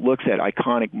looks at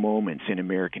iconic moments in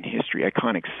American history,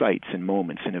 iconic sites and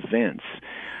moments and events,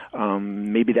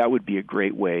 maybe that would be a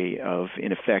great way of,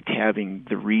 in effect, having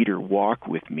the reader walk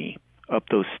with me up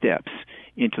those steps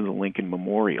into the Lincoln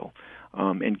Memorial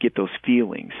and get those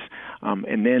feelings.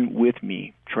 And then with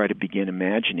me, try to begin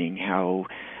imagining how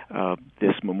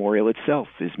this memorial itself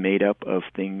is made up of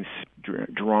things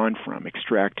drawn from,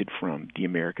 extracted from the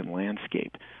American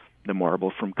landscape. The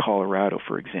marble from Colorado,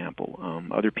 for example,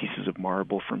 other pieces of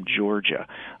marble from Georgia,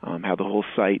 how the whole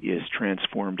site is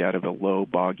transformed out of a low,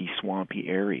 boggy, swampy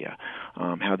area,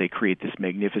 how they create this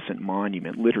magnificent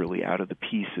monument literally out of the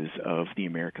pieces of the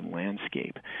American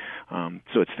landscape.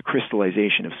 So it's the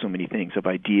crystallization of so many things, of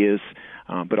ideas,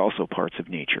 but also parts of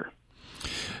nature.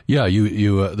 Yeah,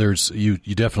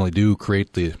 you definitely do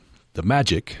create the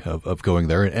magic of going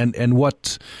there, and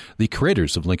what the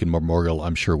creators of Lincoln Memorial,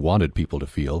 I'm sure, wanted people to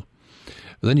feel.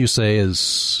 But then you say,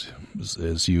 as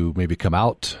you maybe come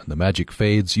out, the magic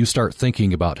fades, you start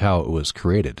thinking about how it was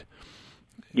created.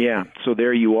 Yeah, so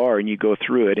there you are, and you go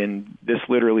through it, and this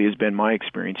literally has been my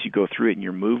experience. You go through it, and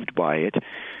you're moved by it.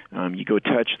 You go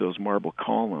touch those marble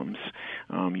columns.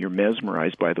 You're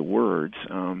mesmerized by the words.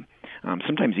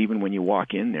 Sometimes even when you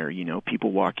walk in there,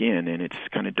 people walk in and it's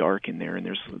kind of dark in there, and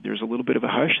there's a little bit of a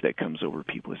hush that comes over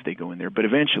people as they go in there. But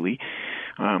eventually,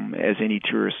 as any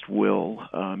tourist will,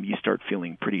 you start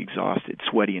feeling pretty exhausted,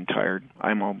 sweaty and tired. I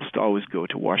almost always go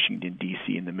to Washington,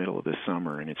 D.C. in the middle of the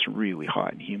summer, and it's really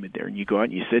hot and humid there. And you go out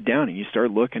and you sit down and you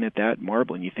start looking at that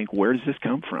marble, and you think, where does this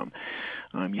come from?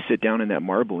 You sit down in that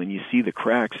marble and you see the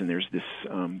cracks, and there's this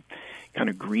kind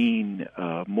of green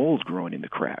mold growing in the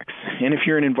cracks. And if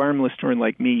you're an environmentalist historian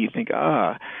like me, you think,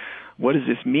 what does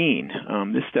this mean?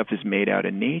 This stuff is made out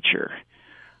of nature.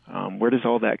 Where does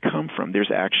all that come from?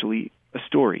 There's actually a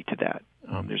story to that.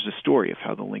 There's a story of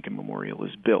how the Lincoln Memorial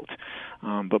is built.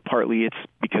 But partly it's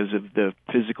because of the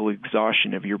physical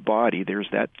exhaustion of your body. There's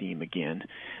that theme again,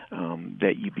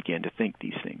 that you begin to think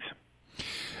these things.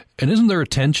 And isn't there a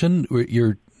tension?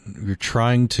 You're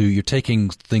taking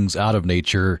things out of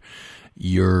nature,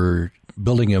 you're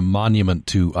building a monument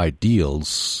to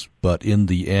ideals, but in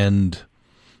the end,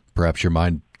 perhaps your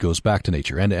mind goes back to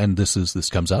nature, and this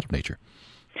comes out of nature.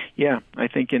 Yeah, I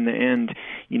think in the end,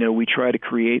 we try to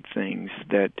create things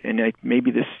that, and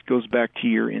maybe this goes back to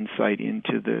your insight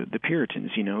into the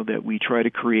Puritans, that we try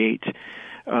to create.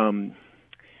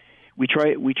 We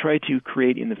try to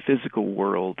create in the physical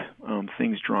world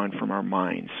things drawn from our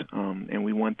minds, and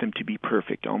we want them to be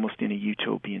perfect, almost in a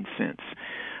utopian sense.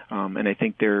 And I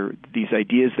think these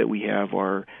ideas that we have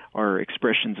are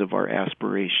expressions of our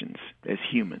aspirations as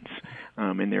humans,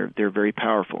 and they're very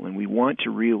powerful. And we want to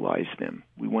realize them.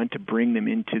 We want to bring them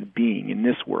into being in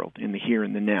this world, in the here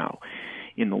and the now,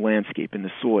 in the landscape, in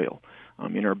the soil,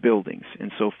 in our buildings,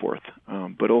 and so forth.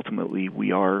 But ultimately,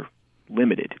 we are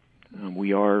limited.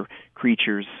 We are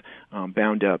creatures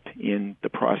bound up in the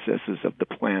processes of the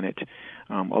planet.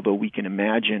 Although we can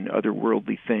imagine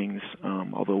otherworldly things,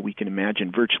 although we can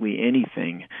imagine virtually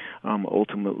anything,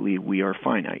 ultimately we are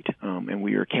finite, and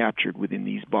we are captured within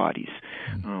these bodies.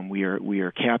 We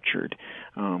are captured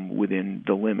within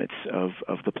the limits of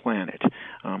the planet.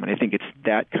 And I think it's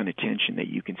that kind of tension that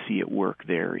you can see at work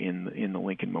there in the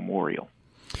Lincoln Memorial.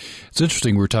 It's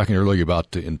interesting. We were talking earlier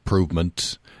about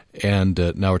improvement, and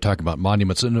now we're talking about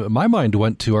monuments. And my mind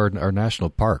went to our national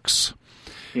parks,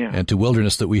 and to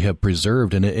wilderness that we have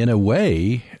preserved. And in a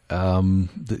way,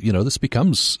 this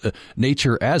becomes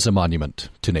nature as a monument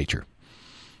to nature.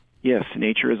 Yes,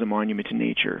 nature is a monument to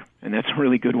nature, and that's a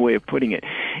really good way of putting it.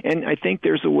 And I think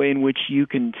there's a way in which you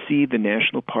can see the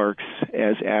national parks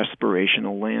as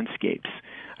aspirational landscapes.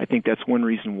 I think that's one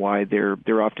reason why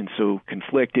they're often so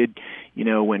conflicted.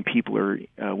 When people are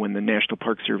when the National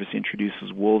Park Service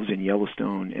introduces wolves in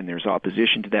Yellowstone, and there's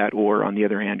opposition to that, or on the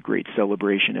other hand, great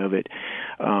celebration of it.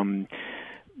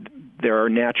 There are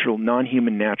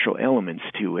non-human natural elements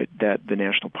to it that the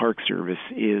National Park Service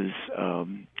is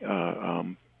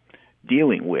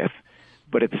dealing with.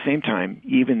 But at the same time,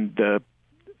 even the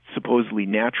supposedly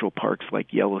natural parks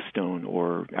like Yellowstone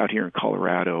or out here in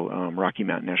Colorado, Rocky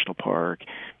Mountain National Park,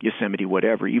 Yosemite,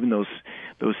 whatever, even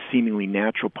those seemingly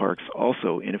natural parks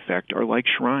also, in effect, are like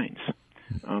shrines.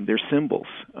 They're symbols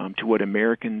to what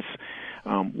Americans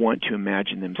want to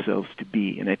imagine themselves to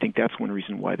be. And I think that's one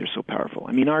reason why they're so powerful.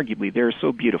 I mean, arguably, they're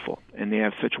so beautiful, and they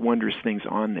have such wondrous things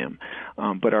on them.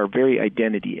 But our very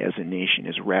identity as a nation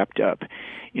is wrapped up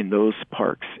in those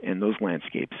parks and those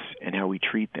landscapes and how we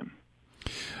treat them.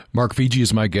 Mark Fiegere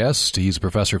is my guest. He's a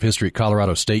professor of history at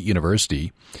Colorado State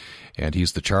University, and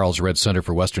he's the Charles Redd Center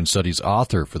for Western Studies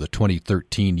author for the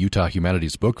 2013 Utah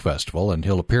Humanities Book Festival, and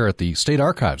he'll appear at the State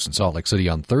Archives in Salt Lake City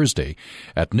on Thursday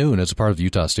at noon as a part of the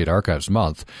Utah State Archives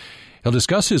Month. He'll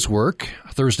discuss his work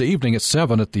Thursday evening at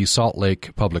 7 at the Salt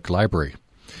Lake Public Library.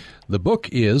 The book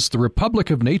is The Republic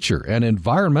of Nature, an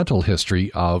Environmental History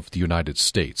of the United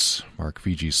States. Mark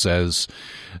Fiegere says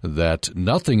that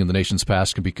nothing in the nation's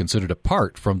past can be considered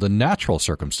apart from the natural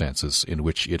circumstances in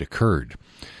which it occurred.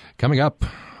 Coming up,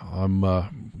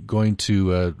 I'm going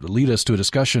to lead us to a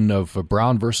discussion of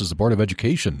Brown versus the Board of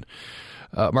Education.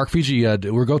 Mark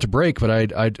Fiegere, we'll go to break,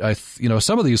 but I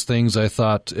some of these things I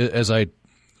thought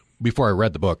before I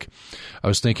read the book, I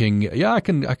was thinking, I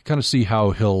can kind of see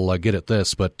how he'll get at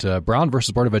this. But Brown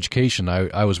versus Board of Education,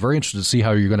 I was very interested to see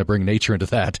how you're going to bring nature into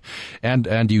that,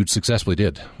 and you successfully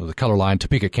did. The color line,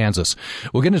 Topeka, Kansas.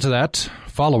 We'll get into that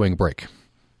following break.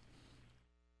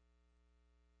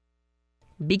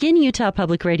 Begin Utah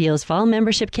Public Radio's fall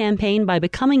membership campaign by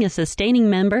becoming a sustaining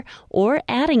member or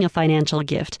adding a financial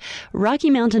gift. Rocky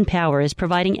Mountain Power is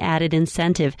providing added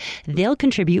incentive. They'll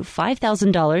contribute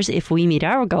 $5,000 if we meet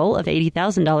our goal of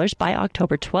 $80,000 by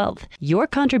October 12th. Your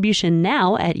contribution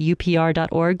now at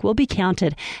upr.org will be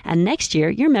counted, and next year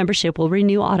your membership will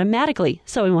renew automatically,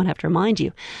 so we won't have to remind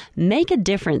you. Make a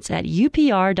difference at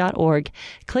upr.org.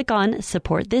 Click on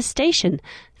Support This Station.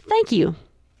 Thank you.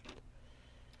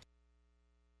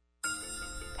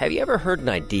 Have you ever heard an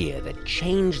idea that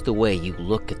changed the way you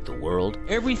look at the world?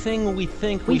 Everything we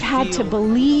think we've had to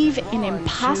believe in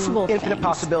impossible things. Infinite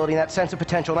possibility and that sense of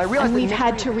potential. And we've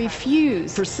had to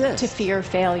refuse to fear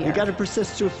failure. You got to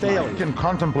persist through failure. You can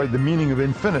contemplate the meaning of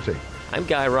infinity. I'm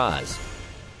Guy Raz.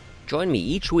 Join me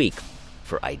each week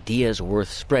for ideas worth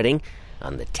spreading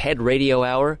on the TED Radio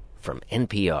Hour from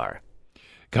NPR.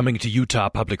 Coming to Utah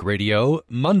Public Radio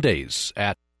Mondays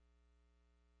at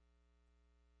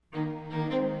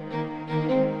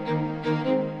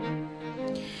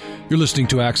You're listening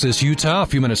to Access Utah. A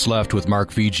few minutes left with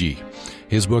Mark Fiegere.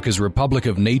 His book is Republic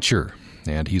of Nature,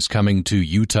 and he's coming to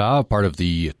Utah, part of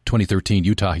the 2013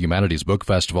 Utah Humanities Book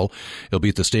Festival. He'll be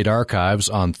at the State Archives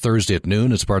on Thursday at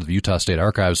noon as part of the Utah State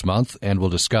Archives Month, and we'll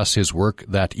discuss his work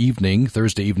that evening,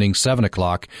 Thursday evening, 7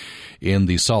 o'clock, in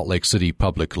the Salt Lake City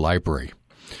Public Library.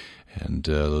 And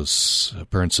those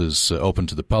appearances open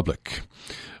to the public.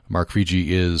 Mark Fiegere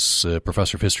is a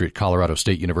professor of history at Colorado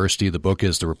State University. The book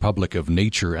is The Republic of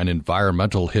Nature, an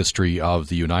Environmental History of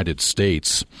the United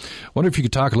States. I wonder if you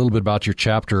could talk a little bit about your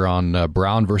chapter on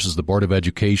Brown versus the Board of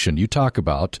Education. You talk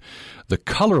about the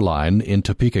color line in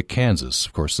Topeka, Kansas.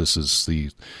 Of course, this is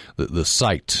the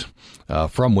site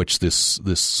from which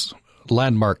this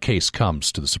landmark case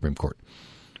comes to the Supreme Court.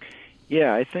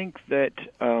 Yeah, I think that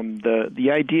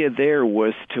the idea there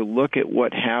was to look at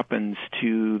what happens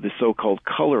to the so-called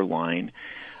color line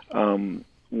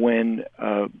when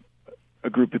a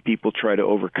group of people try to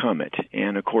overcome it.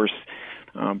 And, of course,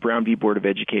 Brown v. Board of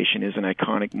Education is an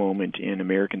iconic moment in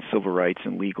American civil rights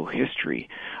and legal history.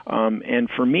 And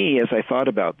for me, as I thought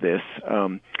about this,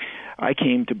 I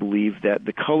came to believe that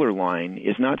the color line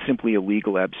is not simply a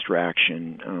legal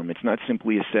abstraction. It's not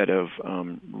simply a set of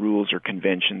rules or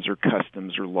conventions or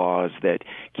customs or laws that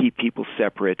keep people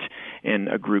separate and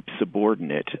a group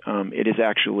subordinate. It is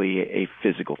actually a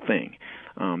physical thing.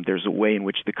 There's a way in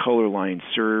which the color line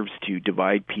serves to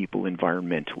divide people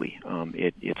environmentally.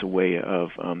 It's a way of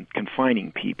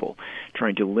confining people,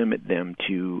 trying to limit them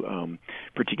to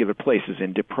particular places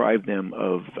and deprive them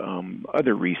of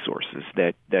other resources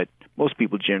that most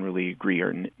people generally agree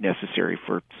are necessary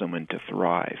for someone to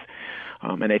thrive.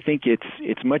 And I think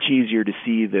it's much easier to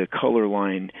see the color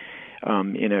line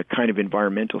in a kind of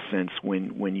environmental sense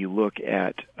when you look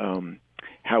at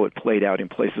how it played out in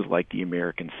places like the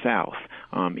American South,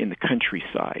 in the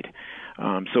countryside.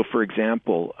 So, for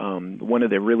example, one of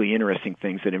the really interesting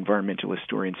things that environmental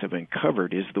historians have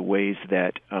uncovered is the ways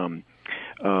that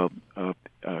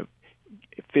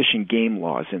fish and game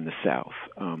laws in the South,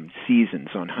 seasons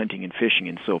on hunting and fishing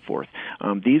and so forth,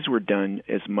 these were done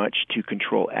as much to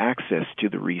control access to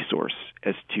the resource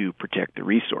as to protect the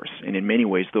resource. And in many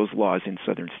ways, those laws in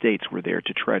southern states were there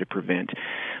to try to prevent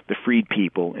the freed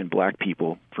people and black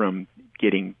people from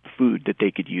getting food that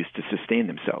they could use to sustain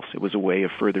themselves. It was a way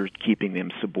of further keeping them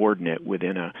subordinate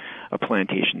within a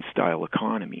plantation-style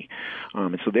economy.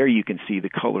 And so there you can see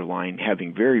the color line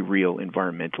having very real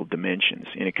environmental dimensions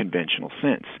in a conventional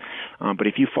sense. But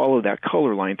if you follow that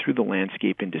color line through the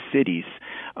landscape into cities,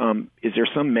 is there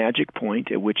some magic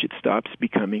point at which it stops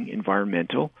becoming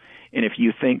environmental? And if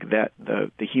you think that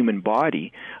the human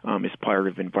body is part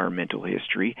of environmental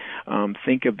history,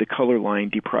 think of the color line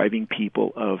depriving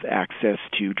people of access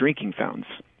to drinking fountains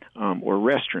or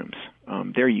restrooms.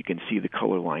 There you can see the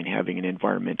color line having an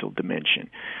environmental dimension.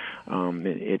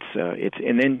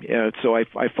 So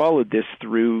I followed this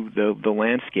through the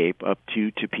landscape up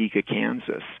to Topeka,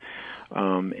 Kansas.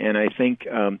 And I think,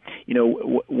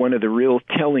 one of the real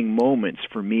telling moments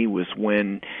for me was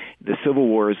when the Civil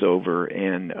War is over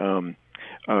and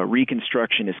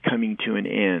Reconstruction is coming to an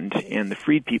end, and the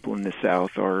freed people in the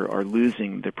South are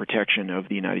losing the protection of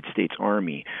the United States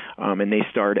Army, and they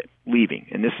start leaving.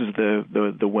 And this is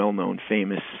the well-known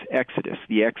famous Exodus,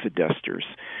 the Exodusters,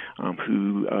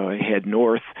 who head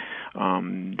north.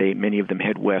 Many of them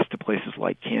head west to places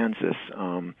like Kansas,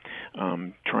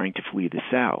 trying to flee the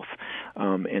South.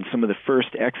 And some of the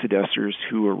first Exodusters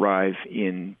who arrive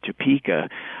in Topeka,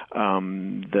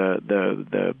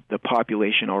 the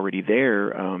population already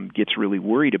there gets really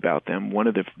worried about them. One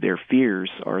of their fears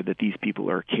are that these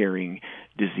people are carrying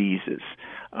diseases.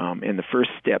 And the first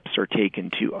steps are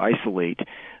taken to isolate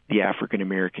the African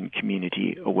American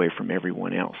community away from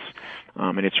everyone else.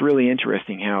 And it's really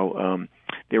interesting how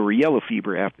there were yellow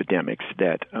fever epidemics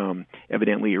that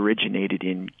evidently originated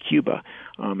in Cuba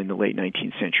in the late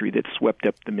 19th century that swept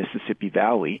up the Mississippi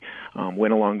Valley,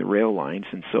 went along the rail lines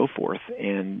and so forth.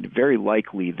 And very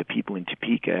likely the people in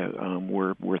Topeka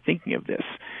were thinking of this.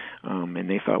 And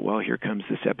they thought, well, here comes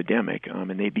this epidemic,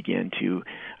 and they began to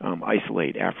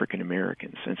isolate African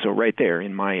Americans. And so right there,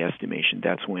 in my estimation,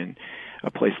 that's when a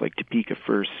place like Topeka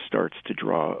first starts to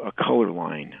draw a color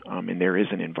line, and there is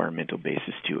an environmental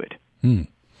basis to it. I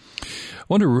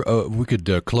wonder if we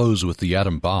could close with the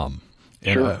atom bomb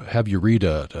and sure. Have you read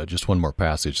just one more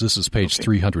passage. This is page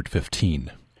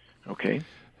 315. Okay.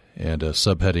 And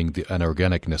subheading an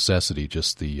organic necessity,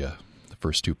 just the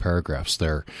first two paragraphs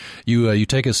there. You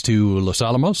take us to Los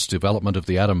Alamos, development of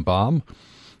the atom bomb,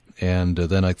 and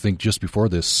then I think just before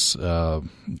this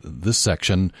this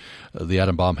section, the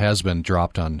atom bomb has been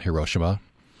dropped on Hiroshima.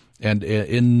 And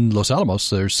in Los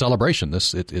Alamos, there's celebration.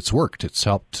 It's worked. It's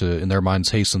helped, in their minds,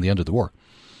 hasten the end of the war.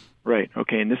 Right.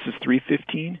 Okay. And this is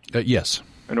 315? Yes.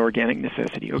 An organic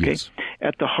necessity. Okay. Yes.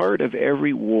 At the heart of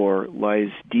every war lies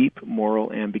deep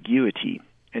moral ambiguity,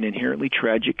 an inherently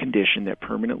tragic condition that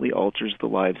permanently alters the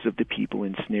lives of the people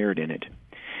ensnared in it.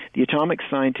 The atomic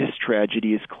scientist's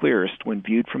tragedy is clearest when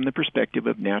viewed from the perspective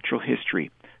of natural history,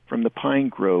 from the pine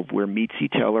grove where Mitzi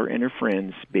Teller and her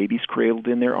friends, babies cradled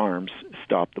in their arms,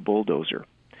 stopped the bulldozer.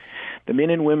 The men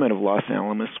and women of Los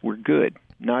Alamos were good,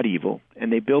 not evil,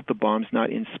 and they built the bombs not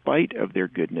in spite of their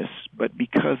goodness, but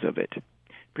because of it.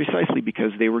 Precisely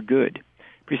because they were good.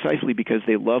 Precisely because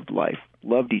they loved life,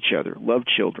 loved each other, loved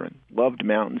children, loved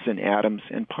mountains and atoms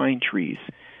and pine trees.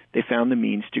 They found the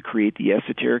means to create the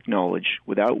esoteric knowledge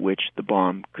without which the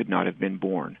bomb could not have been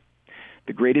born.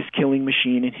 The greatest killing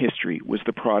machine in history was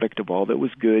the product of all that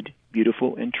was good,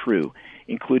 beautiful, and true,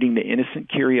 including the innocent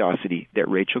curiosity that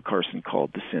Rachel Carson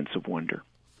called the sense of wonder.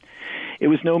 It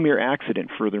was no mere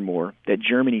accident, furthermore, that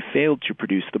Germany failed to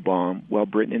produce the bomb while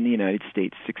Britain and the United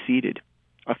States succeeded.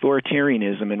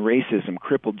 Authoritarianism and racism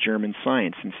crippled German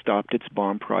science and stopped its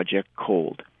bomb project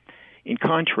cold. In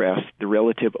contrast, the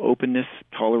relative openness,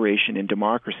 toleration, and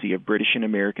democracy of British and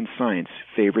American science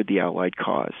favored the Allied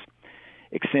cause.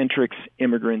 Eccentrics,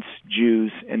 immigrants,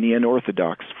 Jews, and the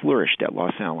unorthodox flourished at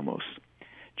Los Alamos.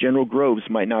 General Groves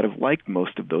might not have liked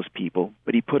most of those people,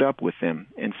 but he put up with them,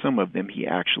 and some of them he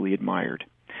actually admired.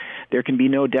 There can be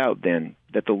no doubt, then,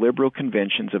 that the liberal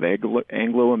conventions of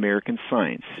Anglo-American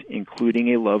science, including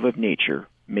a love of nature,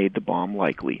 made the bomb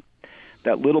likely.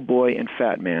 That little boy and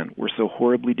fat man were so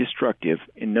horribly destructive,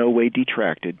 in no way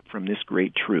detracted from this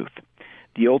great truth.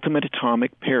 The ultimate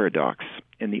atomic paradox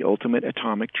and the ultimate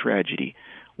atomic tragedy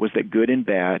was that good and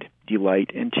bad,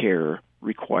 delight and terror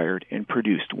required and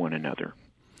produced one another.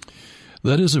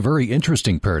 That is a very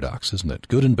interesting paradox, isn't it?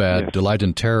 Good and bad, yes. Delight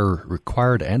and terror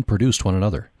required and produced one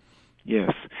another.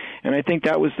 Yes, and I think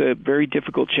that was a very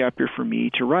difficult chapter for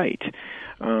me to write.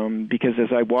 Because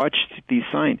as I watched these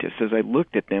scientists, as I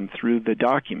looked at them through the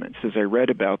documents, as I read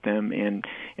about them and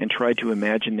tried to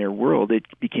imagine their world, it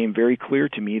became very clear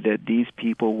to me that these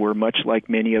people were much like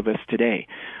many of us today,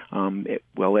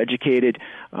 well-educated,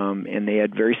 and they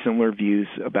had very similar views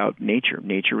about nature.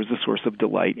 Nature was a source of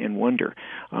delight and wonder.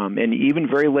 And even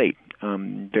very late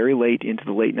into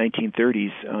the late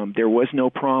 1930s, there was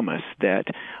no promise that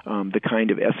the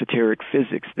kind of esoteric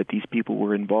physics that these people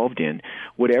were involved in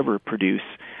would ever produce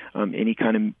any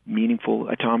kind of meaningful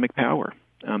atomic power.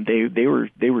 They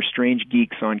were strange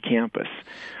geeks on campus.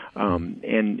 There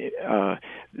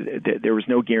was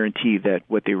no guarantee that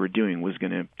what they were doing was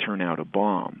going to turn out a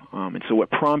bomb. And so what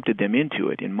prompted them into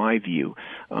it, in my view,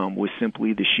 was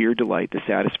simply the sheer delight, the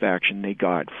satisfaction they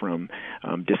got from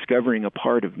discovering a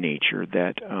part of nature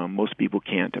that most people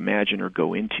can't imagine or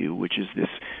go into, which is this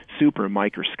super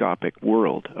microscopic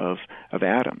world of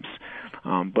atoms.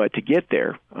 But to get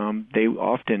there, they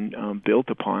often built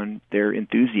upon their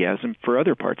enthusiasm for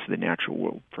other parts of the natural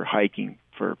world, for hiking,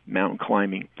 for mountain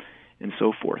climbing, and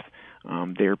so forth.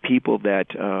 They're people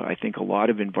that I think a lot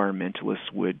of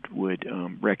environmentalists would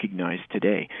recognize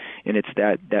today. And it's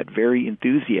that very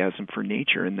enthusiasm for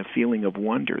nature and the feeling of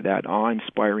wonder, that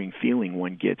awe-inspiring feeling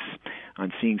one gets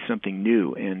on seeing something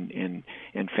new and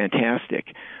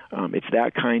fantastic. It's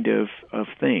that kind of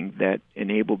thing that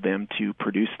enabled them to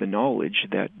produce the knowledge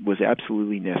that was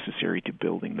absolutely necessary to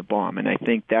building the bomb. And I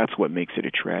think that's what makes it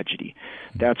a tragedy.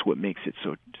 That's what makes it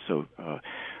so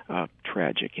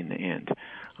tragic in the end.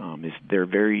 Is their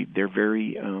very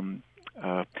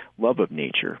love of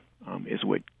nature is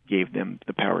what gave them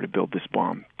the power to build this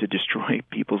bomb to destroy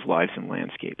people's lives and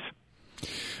landscapes.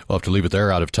 We'll have to leave it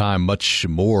there, out of time. Much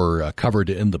more covered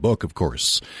in the book, of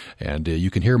course, and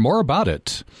you can hear more about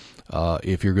it.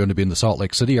 If you're going to be in the Salt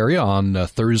Lake City area on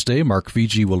Thursday, Mark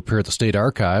Fiegere will appear at the State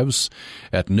Archives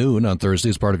at noon on Thursday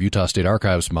as part of Utah State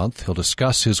Archives Month. He'll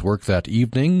discuss his work that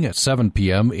evening at 7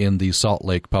 p.m. in the Salt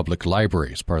Lake Public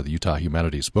Library as part of the Utah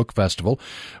Humanities Book Festival.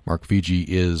 Mark Fiegere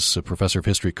is a professor of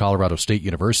history at Colorado State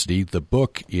University. The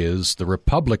book is The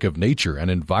Republic of Nature, an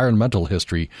Environmental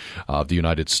History of the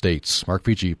United States. Mark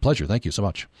Fiegere, pleasure. Thank you so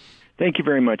much. Thank you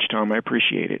very much, Tom. I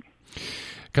appreciate it.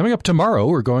 Coming up tomorrow,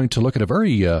 we're going to look at a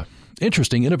very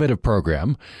interesting, innovative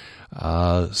program.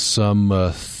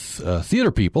 Some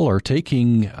theater people are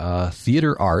taking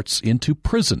theater arts into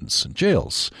prisons and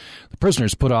jails. The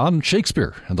prisoners put on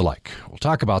Shakespeare and the like. We'll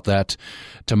talk about that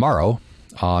tomorrow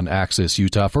on Access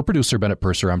Utah. For producer Bennett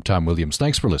Purser, I'm Tom Williams.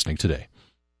 Thanks for listening today.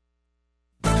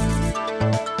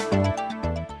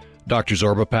 Dr.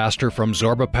 Zorba Pastor from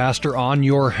Zorba Pastor on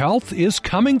Your Health is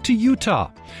coming to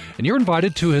Utah, and you're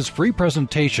invited to his free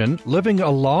presentation, Living a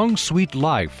Long, Sweet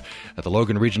Life, at the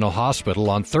Logan Regional Hospital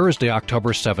on Thursday,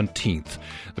 October 17th.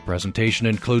 The presentation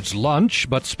includes lunch,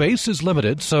 but space is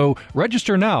limited, so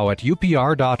register now at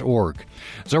upr.org.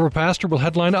 Zorba Pastor will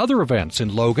headline other events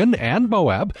in Logan and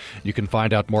Moab. You can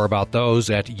find out more about those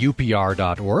at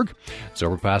upr.org.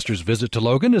 Zorba Pastor's visit to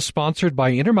Logan is sponsored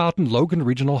by Intermountain Logan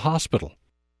Regional Hospital.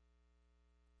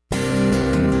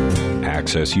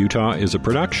 Access Utah is a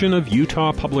production of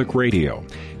Utah Public Radio.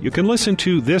 You can listen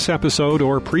to this episode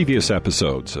or previous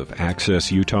episodes of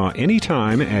Access Utah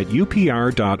anytime at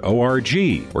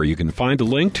upr.org, where you can find a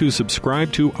link to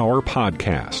subscribe to our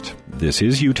podcast. This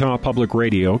is Utah Public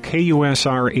Radio,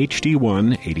 KUSR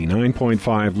HD1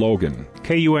 89.5 Logan,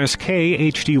 KUSK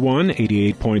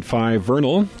HD1 88.5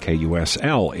 Vernal,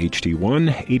 KUSL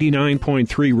HD1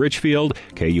 89.3 Richfield,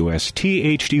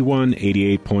 KUST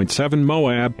HD1 88.7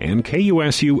 Moab, and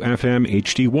KUSU FM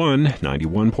HD1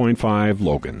 91.5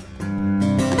 Logan.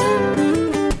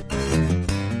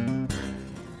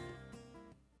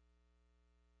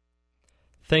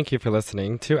 Thank you for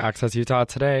listening to Access Utah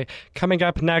Today. Coming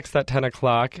up next at 10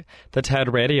 o'clock, the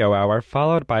TED Radio Hour,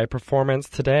 followed by Performance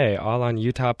Today, all on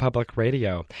Utah Public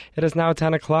Radio. It is now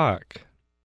 10 o'clock.